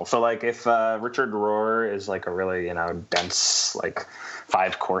accessible. So if Richard Rohr is a really dense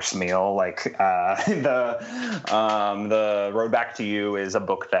 5-course meal, the Road Back to You is a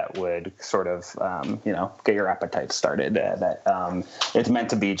book that would sort of get your appetite started. It's meant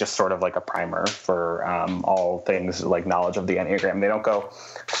to be just sort of like a primer for all things knowledge of the Enneagram. They don't go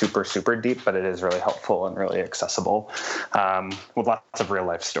super, super deep, but it is really helpful and really accessible with lots of real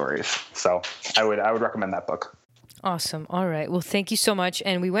life stories. So I would recommend that book. Awesome. All right. Well, thank you so much.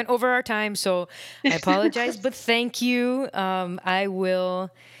 And we went over our time, so I apologize, but thank you. I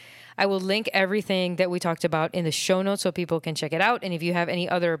will link everything that we talked about in the show notes so people can check it out. And if you have any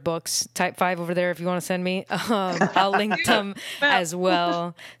other books, type 5 over there if you want to send me. I'll link them as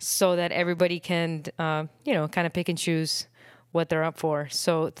well so that everybody can, kind of pick and choose what they're up for.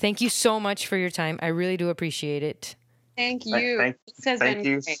 So thank you so much for your time. I really do appreciate it. Thank you. Thank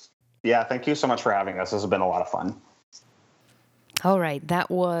you. Great. Yeah, thank you so much for having us. This has been a lot of fun. All right, that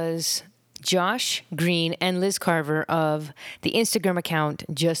was Josh Green and Liz Carver of the Instagram account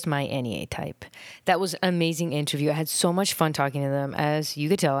JustMyEnneatype. That was an amazing interview. I had so much fun talking to them. As you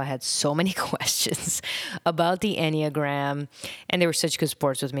could tell, I had so many questions about the Enneagram, and they were such good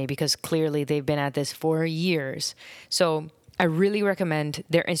sports with me because clearly they've been at this for years. So I really recommend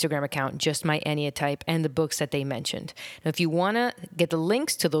their Instagram account, JustMyEnneatype, and the books that they mentioned. Now, if you want to get the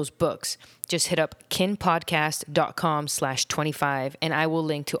links to those books, just hit up kinpodcast.com/25, and I will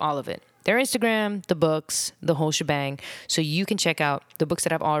link to all of it. Their Instagram, the books, the whole shebang, so you can check out the books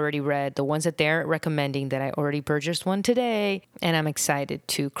that I've already read, the ones that they're recommending that I already purchased one today, and I'm excited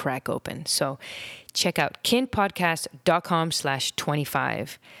to crack open. So check out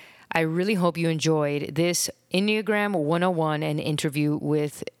kinpodcast.com/25. I really hope you enjoyed this Enneagram 101 and interview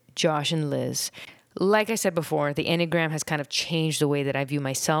with Josh and Liz. Like I said before, the Enneagram has kind of changed the way that I view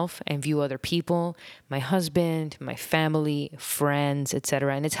myself and view other people, my husband, my family, friends,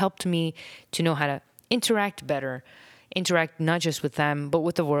 etc. And it's helped me to know how to interact better, interact not just with them, but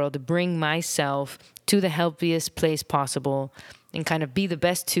with the world, to bring myself to the healthiest place possible and kind of be the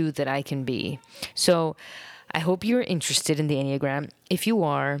best two that I can be. So I hope you're interested in the Enneagram. If you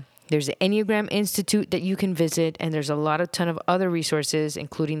are, there's the Enneagram Institute that you can visit, and there's a ton of other resources,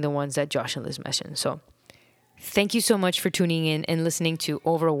 including the ones that Josh and Liz mentioned. So thank you so much for tuning in and listening to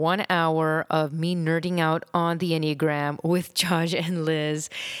over 1 hour of me nerding out on the Enneagram with Josh and Liz.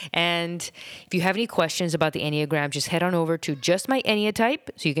 And if you have any questions about the Enneagram, just head on over to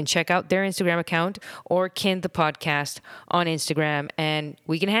JustMyEnneatype, so you can check out their Instagram account, or Kin the podcast on Instagram, and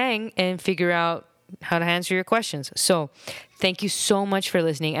we can hang and figure out how to answer your questions. So thank you so much for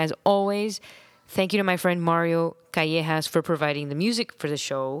listening. As always, thank you to my friend Mario Callejas for providing the music for the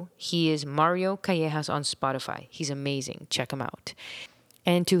show. He is Mario Callejas on Spotify. He's amazing. Check him out.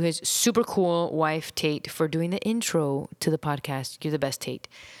 And to his super cool wife, Tate, for doing the intro to the podcast. You're the best, Tate.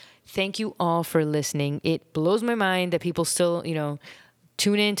 Thank you all for listening. It blows my mind that people still,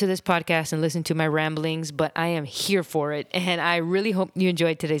 tune into this podcast and listen to my ramblings, but I am here for it. And I really hope you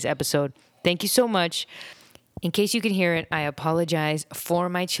enjoyed today's episode. Thank you so much. In case you can hear it, I apologize for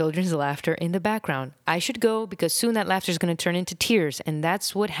my children's laughter in the background. I should go because soon that laughter is going to turn into tears. And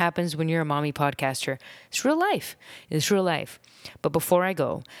that's what happens when you're a mommy podcaster. It's real life. It's real life. But before I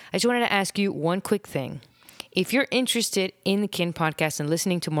go, I just wanted to ask you one quick thing. If you're interested in the Kin Podcast and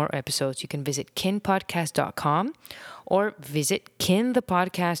listening to more episodes, you can visit kinpodcast.com or visit Kin the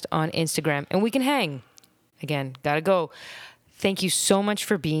Podcast on Instagram, and we can hang. Again, gotta go. Thank you so much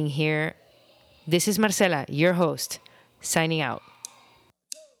for being here. This is Marcela, your host, signing out.